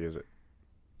Transformers movie is it?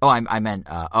 Oh, I meant,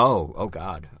 oh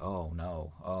God. Oh,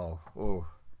 no.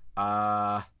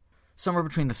 Somewhere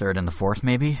between the third and the fourth,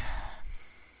 maybe.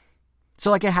 So,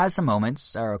 like, it has some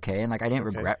moments that are okay, and, like, I didn't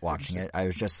regret watching it. I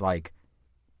was just like,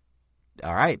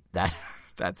 all right,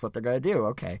 that's what they're going to do.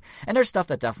 Okay. And there's stuff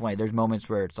that definitely, there's moments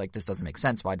where it's like, this doesn't make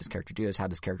sense. Why does this character do this? How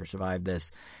does this character survive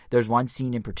this? There's one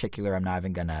scene in particular, I'm not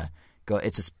even going to go,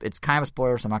 it's kind of a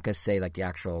spoiler, so I'm not going to say, like, the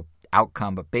actual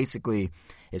outcome, but basically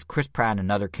is Chris Pratt and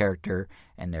another character,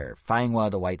 and they're fighting one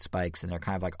of the white spikes, and they're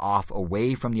kind of, like, off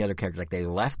away from the other characters. Like, they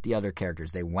left the other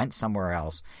characters. They went somewhere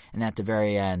else. And at the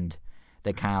very end,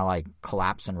 they kind of like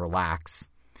collapse and relax.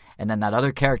 And then that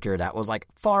other character that was like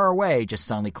far away just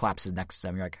suddenly collapses next to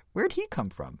them. You're like, where'd he come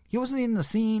from? He wasn't in the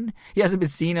scene. He hasn't been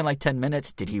seen in like 10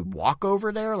 minutes. Did he walk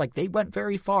over there? Like, they went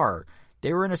very far.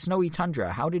 They were in a snowy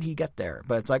tundra. How did he get there?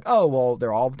 But it's like, oh, well,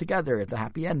 they're all together. It's a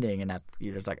happy ending. And that,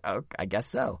 you're just like, oh, I guess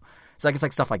so. It's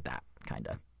like stuff like that, kind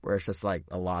of, where it's just like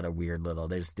a lot of weird little,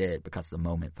 they just did it because the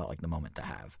moment felt like the moment to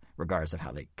have, regardless of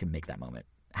how they can make that moment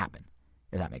happen,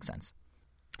 if that makes sense.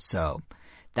 So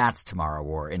that's Tomorrow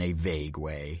War in a vague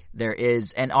way. There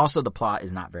is, and also the plot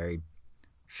is not very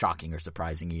shocking or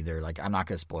surprising either. Like, I'm not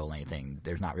going to spoil anything.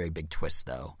 There's not really big twists,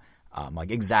 though.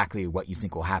 Like, exactly what you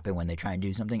think will happen when they try and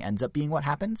do something ends up being what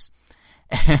happens.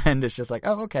 And it's just like,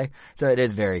 oh, okay. So it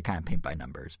is very kind of paint by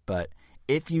numbers. But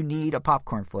if you need a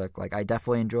popcorn flick, like, I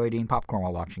definitely enjoyed eating popcorn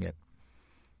while watching it.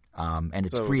 And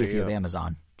it's free if you have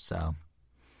Amazon. So,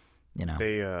 you know.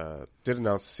 They did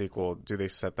announce a sequel. Do they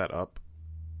set that up?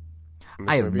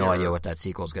 I have no idea what that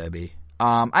sequel's going to be.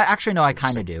 I actually know I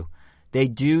kind of do. They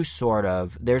do sort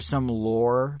of. There's some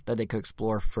lore that they could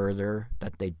explore further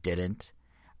that they didn't.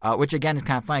 Which, again, is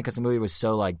kind of funny because the movie was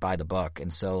so, like, by the book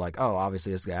and so, like, oh,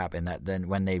 obviously this is going to happen. That then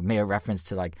when they made a reference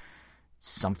to, like,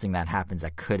 something that happens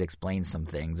that could explain some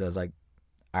things, I was like,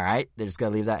 all right, they're just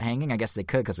going to leave that hanging? I guess they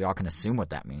could because we all can assume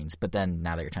what that means. But then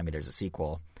now that you're telling me there's a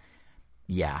sequel,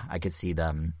 yeah, I could see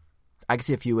them. I could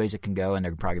see a few ways it can go, and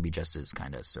they're probably be just as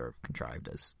kind of sort of contrived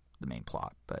as the main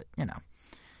plot. But, you know,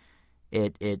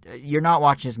 you're not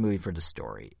watching this movie for the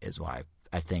story is why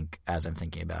I think, as I'm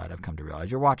thinking about it, I've come to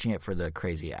realize you're watching it for the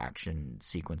crazy action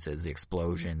sequences, the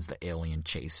explosions, the alien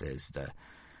chases.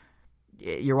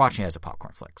 You're watching it as a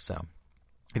popcorn flick. So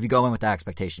if you go in with that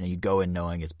expectation and you go in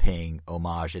knowing it's paying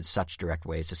homage in such direct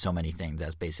ways to so many things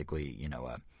as basically, you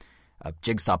know, a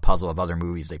jigsaw puzzle of other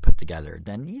movies they put together,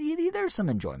 then there's some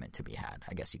enjoyment to be had,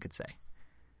 I guess you could say.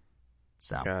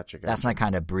 So Gotcha. That's my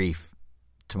kind of brief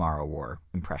Tomorrow War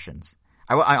impressions.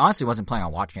 I honestly wasn't planning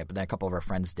on watching it, but then a couple of our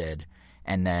friends did.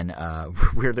 And then,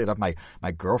 weirdly enough,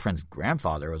 my girlfriend's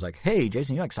grandfather was like, hey,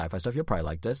 Jason, you like sci-fi stuff. You'll probably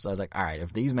like this. So I was like, all right,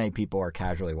 if these many people are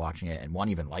casually watching it and one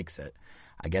even likes it,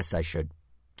 I guess I should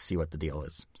see what the deal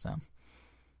is. So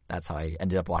that's how I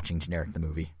ended up watching Generic the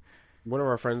movie. One of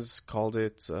our friends called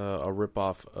it a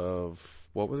ripoff of,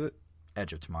 what was it?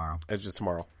 Edge of Tomorrow. Edge of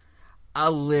Tomorrow. I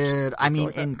mean,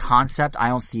 like in concept, I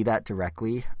don't see that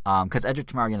directly. Because Edge of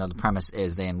Tomorrow, you know, the premise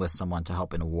is they enlist someone to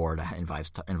help in a war that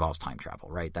involves time travel,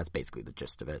 right? That's basically the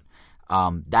gist of it.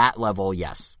 That level,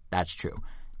 yes, that's true.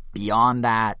 Beyond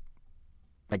that,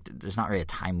 like, there's not really a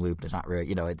time loop. There's not really,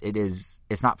 you know,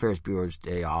 it's not Ferris Bueller's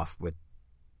Day Off with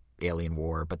alien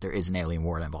war, but there is an alien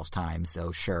war that involves time.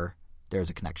 So sure, there's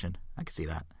a connection. I can see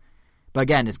that. But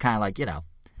again, it's kind of like, you know,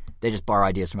 they just borrow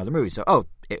ideas from other movies. So,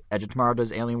 Edge of Tomorrow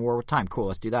does alien war with time. Cool,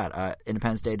 let's do that.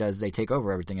 Independence Day does they take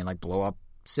over everything and, like, blow up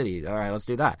city. All right, let's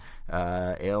do that.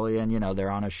 Alien, you know,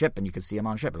 they're on a ship and you can see them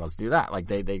on a ship. Let's do that. Like,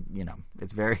 they you know,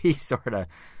 it's very sort of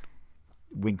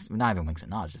not even winks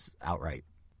and nods, just outright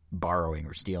borrowing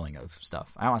or stealing of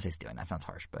stuff. I don't want to say stealing. That sounds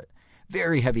harsh, but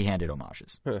very heavy-handed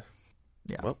homages. Huh.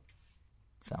 Yeah. Well,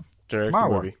 so Tomorrow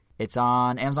War. Movie. It's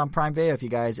on Amazon Prime Video.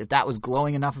 If that was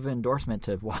glowing enough of an endorsement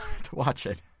to watch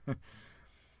it.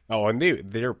 Oh, and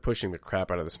they're pushing the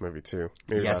crap out of this movie too.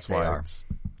 Maybe Yes, that's they why are. it's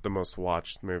the most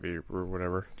watched movie or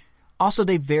whatever. Also,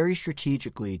 they very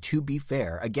strategically, to be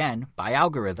fair, again, by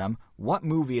algorithm, what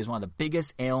movie is one of the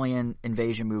biggest alien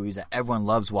invasion movies that everyone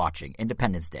loves watching?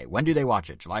 Independence Day. When do they watch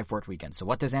it? July 4th weekend. So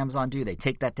what does Amazon do? They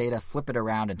take that data, flip it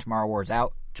around, and Tomorrow War's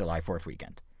out July 4th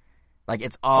weekend. Like,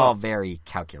 it's all very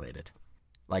calculated.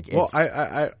 Like, it's... Well,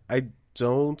 I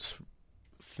don't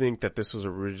think that this was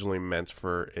originally meant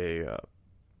for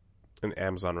an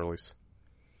Amazon release.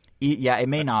 Yeah, it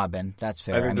may not have been. That's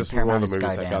fair. I think this was one of the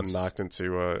movies that got Skydance. knocked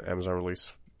into Amazon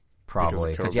release.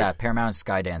 Probably. Because Because, Paramount and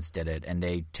Skydance did it, and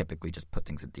they typically just put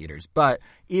things in theaters. But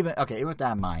even with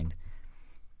that in mind,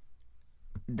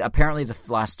 apparently the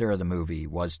last third of the movie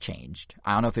was changed.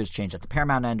 I don't know if it was changed at the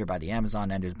Paramount end or by the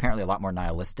Amazon end. It was apparently a lot more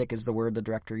nihilistic is the word the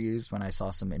director used when I saw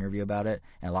some interview about it,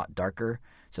 and a lot darker.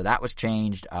 So that was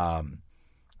changed.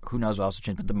 Who knows what else will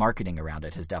change, but the marketing around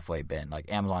it has definitely been,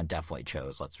 like, Amazon definitely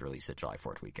chose, let's release it July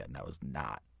 4th weekend. That was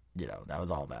not, you know, that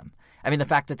was all them. I mean, the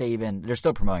fact that they're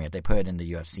still promoting it. They put it in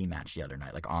the UFC match the other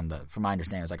night, like from my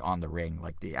understanding, it was like on the ring,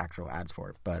 like the actual ads for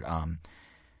it. But, I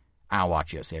don't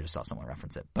watch UFC, I just saw someone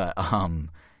reference it. But,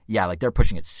 like, they're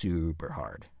pushing it super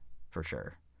hard, for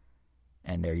sure.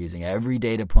 And they're using every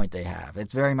data point they have.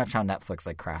 It's very much how Netflix,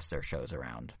 like, crafts their shows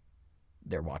around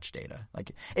their watch data.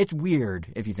 Like, it's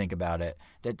weird if you think about it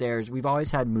that we've always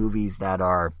had movies that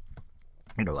are,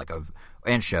 you know,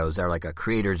 and shows that are like a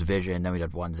creator's vision. Then we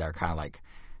have ones that are kind of like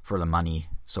for the money,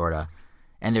 sort of.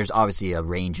 And there's obviously a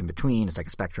range in between. It's like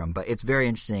a spectrum. But it's very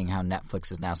interesting how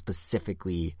Netflix is now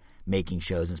specifically making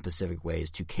shows in specific ways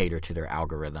to cater to their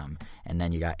algorithm. And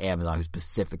then you got Amazon who's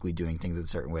specifically doing things in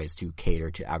certain ways to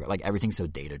cater to algorithm. Like, everything's so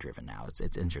data-driven now.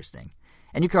 It's interesting.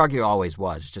 And you could argue it always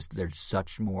was. It's just there's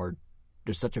such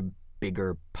a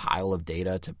bigger pile of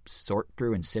data to sort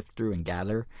through and sift through and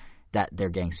gather that they're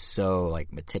getting so,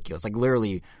 like, meticulous. Like,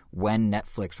 literally, when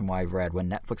Netflix, from what I've read, when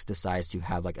Netflix decides to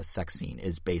have, like, a sex scene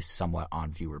is based somewhat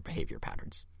on viewer behavior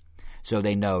patterns. So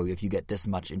they know if you get this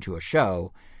much into a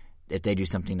show, if they do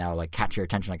something now like catch your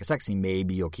attention like a sex scene,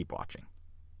 maybe you'll keep watching.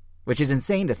 Which is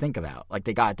insane to think about. Like,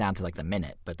 they got it down to, like, the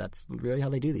minute, but that's really how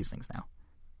they do these things now.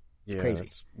 It's crazy.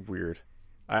 It's weird.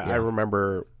 I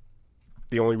remember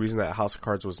the only reason that House of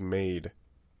Cards was made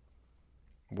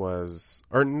was,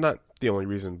 or not the only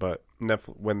reason, but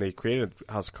when they created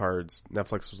House of Cards,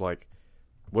 Netflix was like,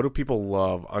 what do people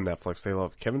love on Netflix? They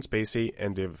love Kevin Spacey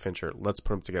and David Fincher. Let's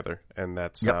put them together. And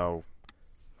that's how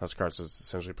House of Cards is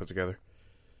essentially put together.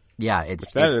 Yeah, Which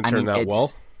didn't turn out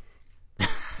well.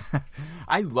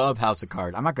 I love House of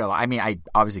Cards. I'm not gonna lie. I mean,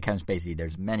 obviously Kevin Spacey,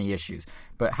 there's many issues,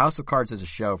 but House of Cards as a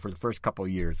show for the first couple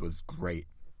of years was great.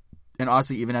 And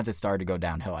honestly, even as it started to go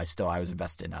downhill, I was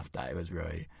invested enough that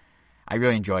I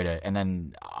really enjoyed it. And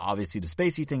then obviously the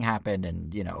Spacey thing happened,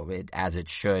 and as it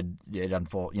should, it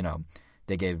unfold.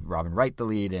 They gave Robin Wright the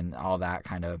lead and all that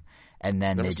kind of, and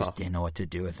then they just didn't know what to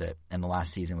do with it. And the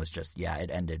last season was just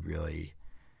it ended really.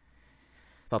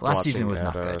 The last season was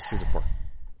not good. Season 4.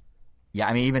 Yeah,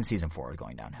 I mean, even season 4 was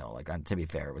going downhill. Like, to be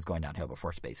fair, it was going downhill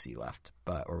before Spacey left,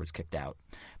 or was kicked out.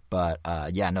 But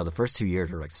the first 2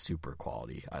 years were like super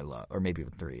quality. I love, or maybe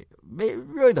even 3.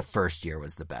 Really, the first year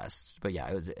was the best. But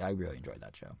yeah, I really enjoyed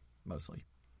that show mostly,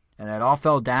 and it all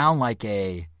fell down like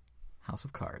a House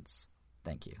of Cards.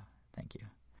 Thank you.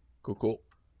 Cool.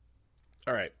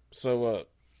 All right, so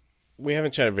we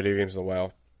haven't chatted video games in a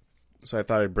while, so I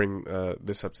thought I'd bring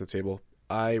this up to the table.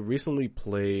 I recently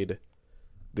played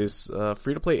this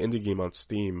free-to-play indie game on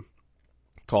Steam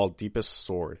called Deepest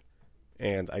Sword.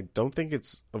 And I don't think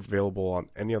it's available on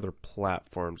any other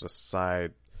platforms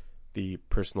aside the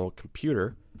personal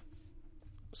computer.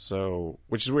 So,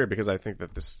 which is weird because I think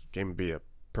that this game would be a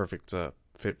perfect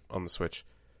fit on the Switch.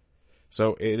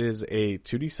 So it is a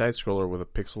 2D side-scroller with a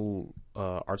pixel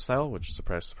art style, which,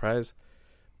 surprise, surprise.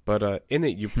 But in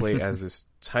it, you play as this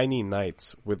tiny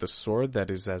knight with a sword that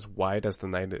is as wide as the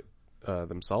knight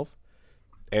themselves.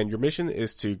 And your mission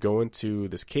is to go into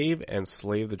this cave and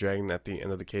slay the dragon at the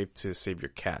end of the cave to save your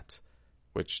cat.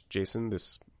 Which, Jason,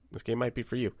 this game might be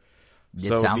for you.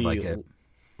 It sounds like it.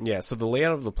 Yeah, so the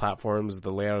layout of the platforms,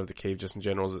 the layout of the cave just in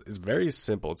general is very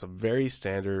simple. It's a very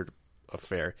standard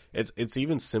affair. It's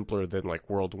even simpler than like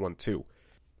World 1-2.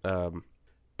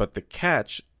 But the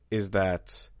catch is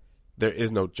that there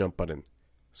is no jump button.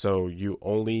 So you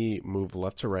only move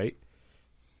left to right.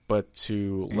 But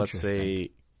to, let's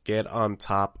say, get on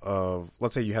top of,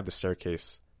 let's say you have the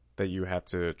staircase that you have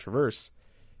to traverse,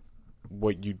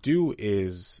 what you do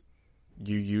is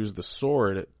you use the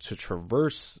sword to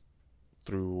traverse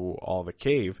through all the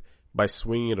cave by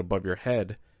swinging it above your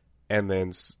head and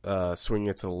then swinging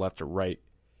it to the left or right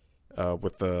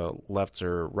with the left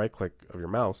or right click of your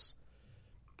mouse.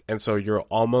 And so you're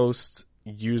almost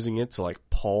using it to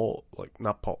pull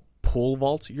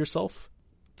vault yourself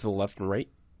to the left and right,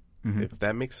 if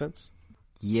that makes sense.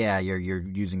 Yeah, you're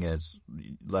using it as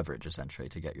leverage essentially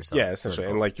to get yourself. Yeah, essentially,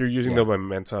 vertical. And you're using the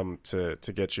momentum to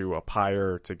get you up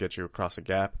higher, to get you across a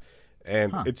gap,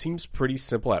 and it seems pretty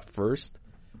simple at first,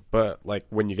 but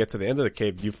when you get to the end of the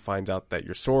cave, you find out that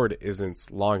your sword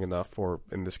isn't long enough, or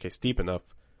in this case, deep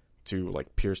enough, to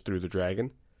pierce through the dragon.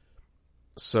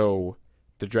 So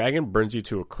the dragon burns you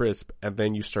to a crisp, and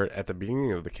then you start at the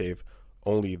beginning of the cave.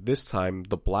 Only this time,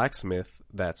 the blacksmith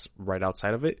that's right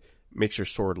outside of it makes your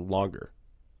sword longer.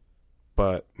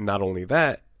 But not only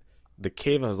that, the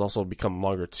cave has also become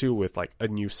longer too with a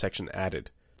new section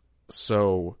added.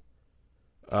 So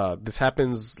this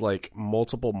happens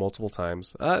multiple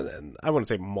times. I wouldn't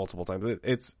say multiple times.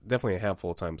 It's definitely a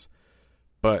handful of times.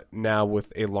 But now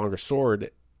with a longer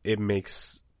sword, it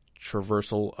makes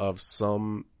traversal of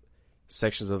some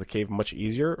sections of the cave much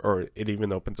easier, or it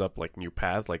even opens up new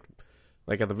paths. Like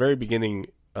at the very beginning,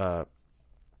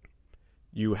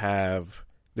 you have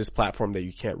this platform that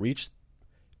you can't reach.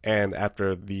 And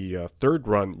after the third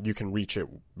run, you can reach it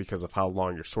because of how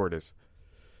long your sword is.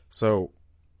 So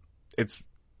it's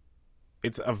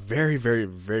a very, very,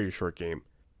 very short game.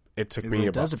 It took me about...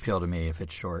 It does appeal to me if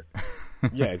it's short.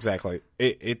 Yeah, exactly.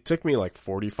 It took me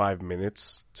 45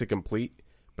 minutes to complete,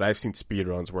 but I've seen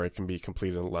speedruns where it can be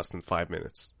completed in less than 5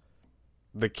 minutes.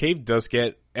 the cave does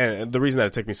get, and the reason that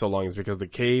it took me so long is because the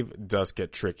cave does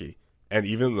get tricky. And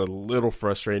even a little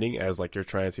frustrating as like you're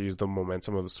trying to use the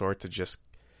momentum of the sword to just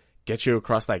get you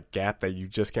across that gap that you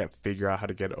just can't figure out how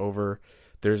to get over.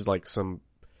 There's like some,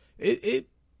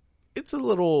 it's a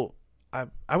little, I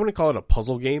wouldn't call it a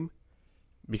puzzle game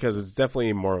because it's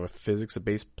definitely more of a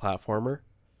physics-based platformer.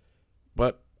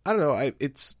 But I don't know,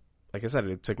 it's, like I said,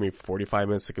 it took me 45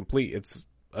 minutes to complete. It's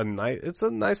a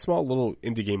nice small little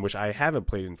indie game, which I haven't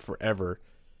played in forever.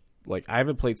 Like, I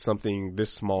haven't played something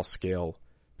this small scale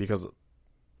because,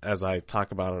 as I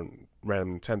talk about on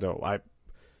Random Nintendo,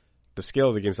 the scale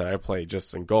of the games that I play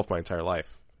just engulfed my entire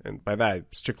life. And by that, I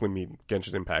strictly mean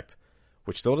Genshin Impact,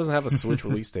 which still doesn't have a Switch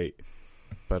release date.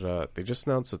 But they just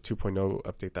announced a 2.0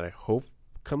 update that I hope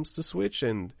comes to Switch,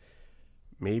 and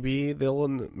maybe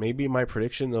my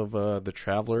prediction of the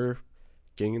Traveler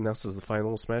getting announced as the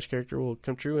final Smash character will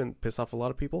come true and piss off a lot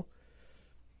of people.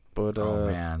 But oh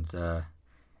man,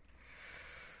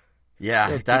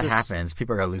 if that happens,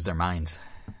 people are gonna lose their minds.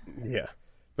 Yeah,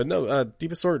 but no,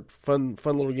 Deepest Sword, fun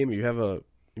little game. If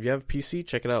you have PC,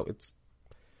 check it out.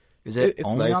 Is it it's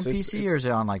only nice. on PC or is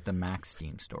it on like the Mac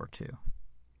Steam store too?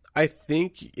 I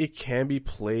think it can be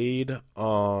played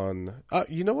on.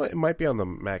 You know what? It might be on the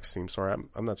Mac Steam store.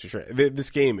 I'm not too sure. This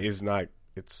game is not.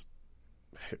 It's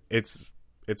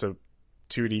a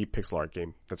 2D pixel art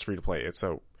game that's free to play.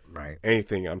 So right.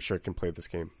 Anything I'm sure can play this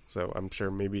game. So I'm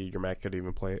sure maybe your Mac could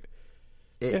even play it.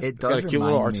 It's got a cute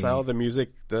little art style. The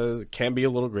music can be a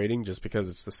little grating just because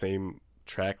it's the same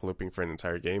track looping for an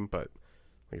entire game. But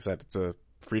like I said, it's a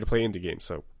free to play indie game.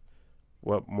 So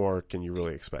what more can you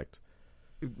really expect?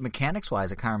 Mechanics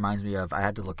wise, it kind of reminds me of, I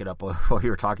had to look it up while you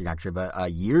were talking actually,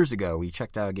 but years ago we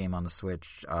checked out a game on the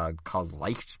Switch called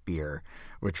Leichtspiel,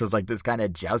 which was like this kind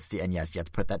of jousty, and yes, you have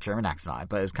to put that German accent on it,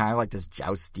 but it's kind of like this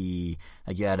jousty,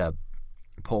 like you had a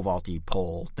pole vaulty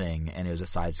pole thing, and it was a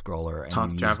side scroller, and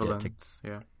toss you javelins. used it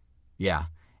Yeah. Yeah.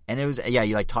 And it was,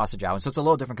 you like toss a javelin. So it's a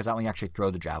little different because that one you actually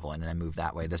throw the javelin and then move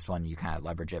that way. This one you kind of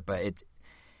leverage it, but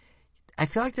I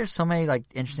feel like there's so many like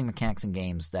interesting mechanics in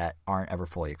games that aren't ever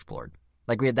fully explored.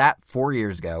 Like, we had that 4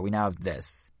 years ago. We now have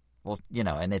this. Well,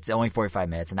 and it's only 45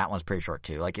 minutes, and that one's pretty short,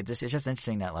 too. Like, it's just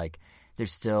interesting that, like,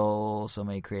 there's still so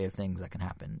many creative things that can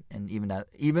happen. And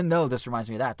even though this reminds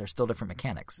me of that, there's still different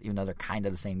mechanics, even though they're kind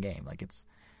of the same game. Like, it's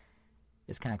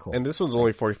kind of cool. And this one's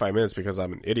only 45 minutes because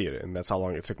I'm an idiot, and that's how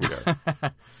long it took me to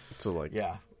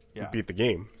beat the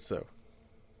game. So,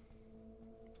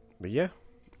 but yeah.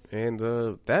 And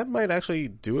that might actually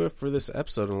do it for this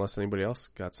episode, unless anybody else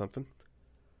got something.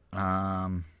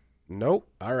 Nope.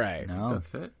 All right. No.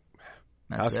 That's it.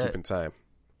 Housekeeping time.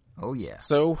 Oh, yeah.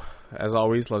 So, as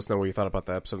always, let us know what you thought about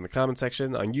the episode in the comment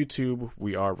section. On YouTube,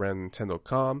 we are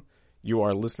RandomNintendo.com. You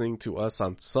are listening to us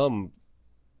on some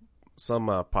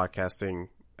podcasting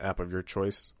app of your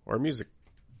choice, or music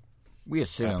We app of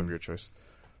assume. your choice.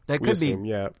 They could be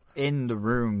Yeah. in the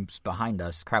rooms behind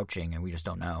us, crouching, and we just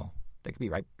don't know. They could be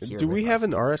right here. Do we with have us.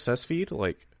 an RSS feed?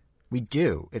 Like, We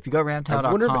do. If you go to I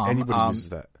wonder if ramtown.com, anybody uses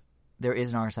that. there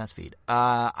is an RSS feed.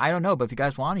 I don't know, but if you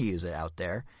guys want to use it out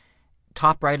there,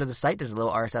 top right of the site, there's a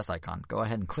little RSS icon. Go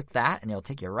ahead and click that, and it'll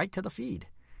take you right to the feed.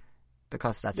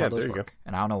 Because that's how those work.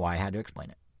 And I don't know why I had to explain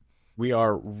it. We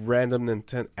are at Random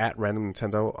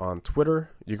Nintendo on Twitter.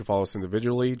 You can follow us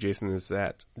individually. Jason is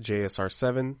at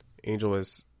JSR7. Angel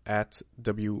is at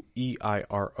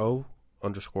WEIRO_O.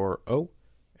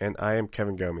 And I am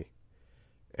Kevin Gomi.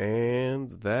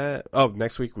 And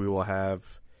next week we will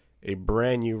have a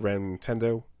brand new Random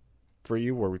Nintendo for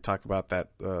you where we talk about that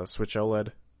Switch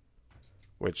OLED,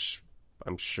 which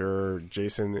I'm sure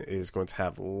Jason is going to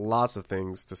have lots of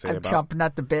things to say I'm about. jumping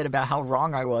at the bit about how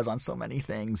wrong I was on so many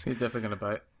things. He's definitely going to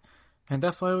buy it. And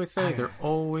that's why I always say they're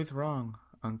always wrong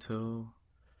until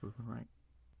proven right.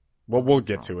 Well, we'll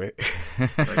get to it.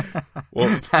 We'll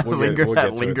linger get to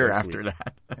it next after week.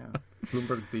 that. Yeah.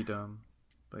 Bloomberg be dumb.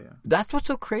 But yeah. That's what's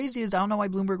so crazy is I don't know why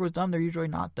Bloomberg was dumb. They're usually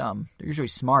not dumb. They're usually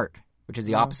smart, which is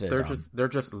the opposite of dumb. They're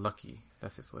just lucky.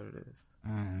 That's just what it is.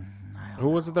 Who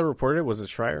was it that reported? Was it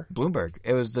Schreier? Bloomberg.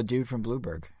 It was the dude from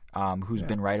Bloomberg, who's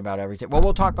been right about everything. Well,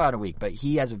 we'll talk about it in a week, but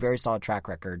he has a very solid track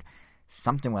record.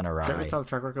 Something went awry. Very solid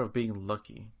track record of being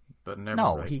lucky, but never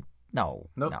right. Nope.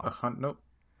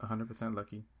 100%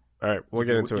 lucky. All right, we'll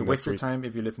get into it you next waste your week. time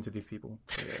if you listen to these people.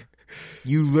 So, yeah.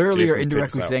 You literally Jason, are take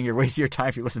indirectly us out. saying you're wasting your time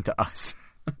if you listen to us.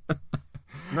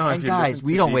 No, And if you guys, listen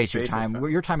we to don't these waste your fake time. stuff.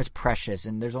 Your time is precious,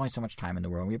 and there's only so much time in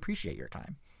the world. And we appreciate your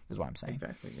time, is what I'm saying.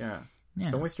 Exactly. Yeah. Yeah.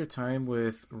 Don't waste your time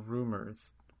with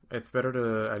rumors. It's better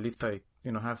to at least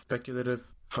have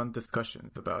speculative, fun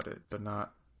discussions about it, but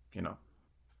not,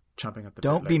 chopping at the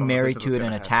Don't bit. be Like, married this to was it gonna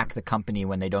and happen. attack the company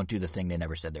when they don't do the thing they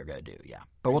never said they're going to do. Yeah.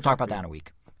 But we'll talk about that in a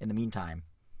week. In the meantime.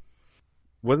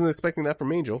 Wasn't expecting that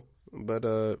from Angel, but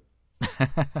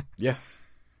yeah.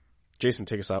 Jason,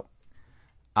 take us out.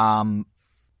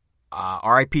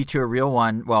 RIP to a real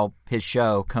one. Well, his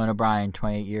show, Conan O'Brien,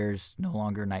 28 years, no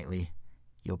longer nightly.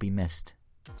 You'll be missed.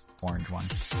 Orange one.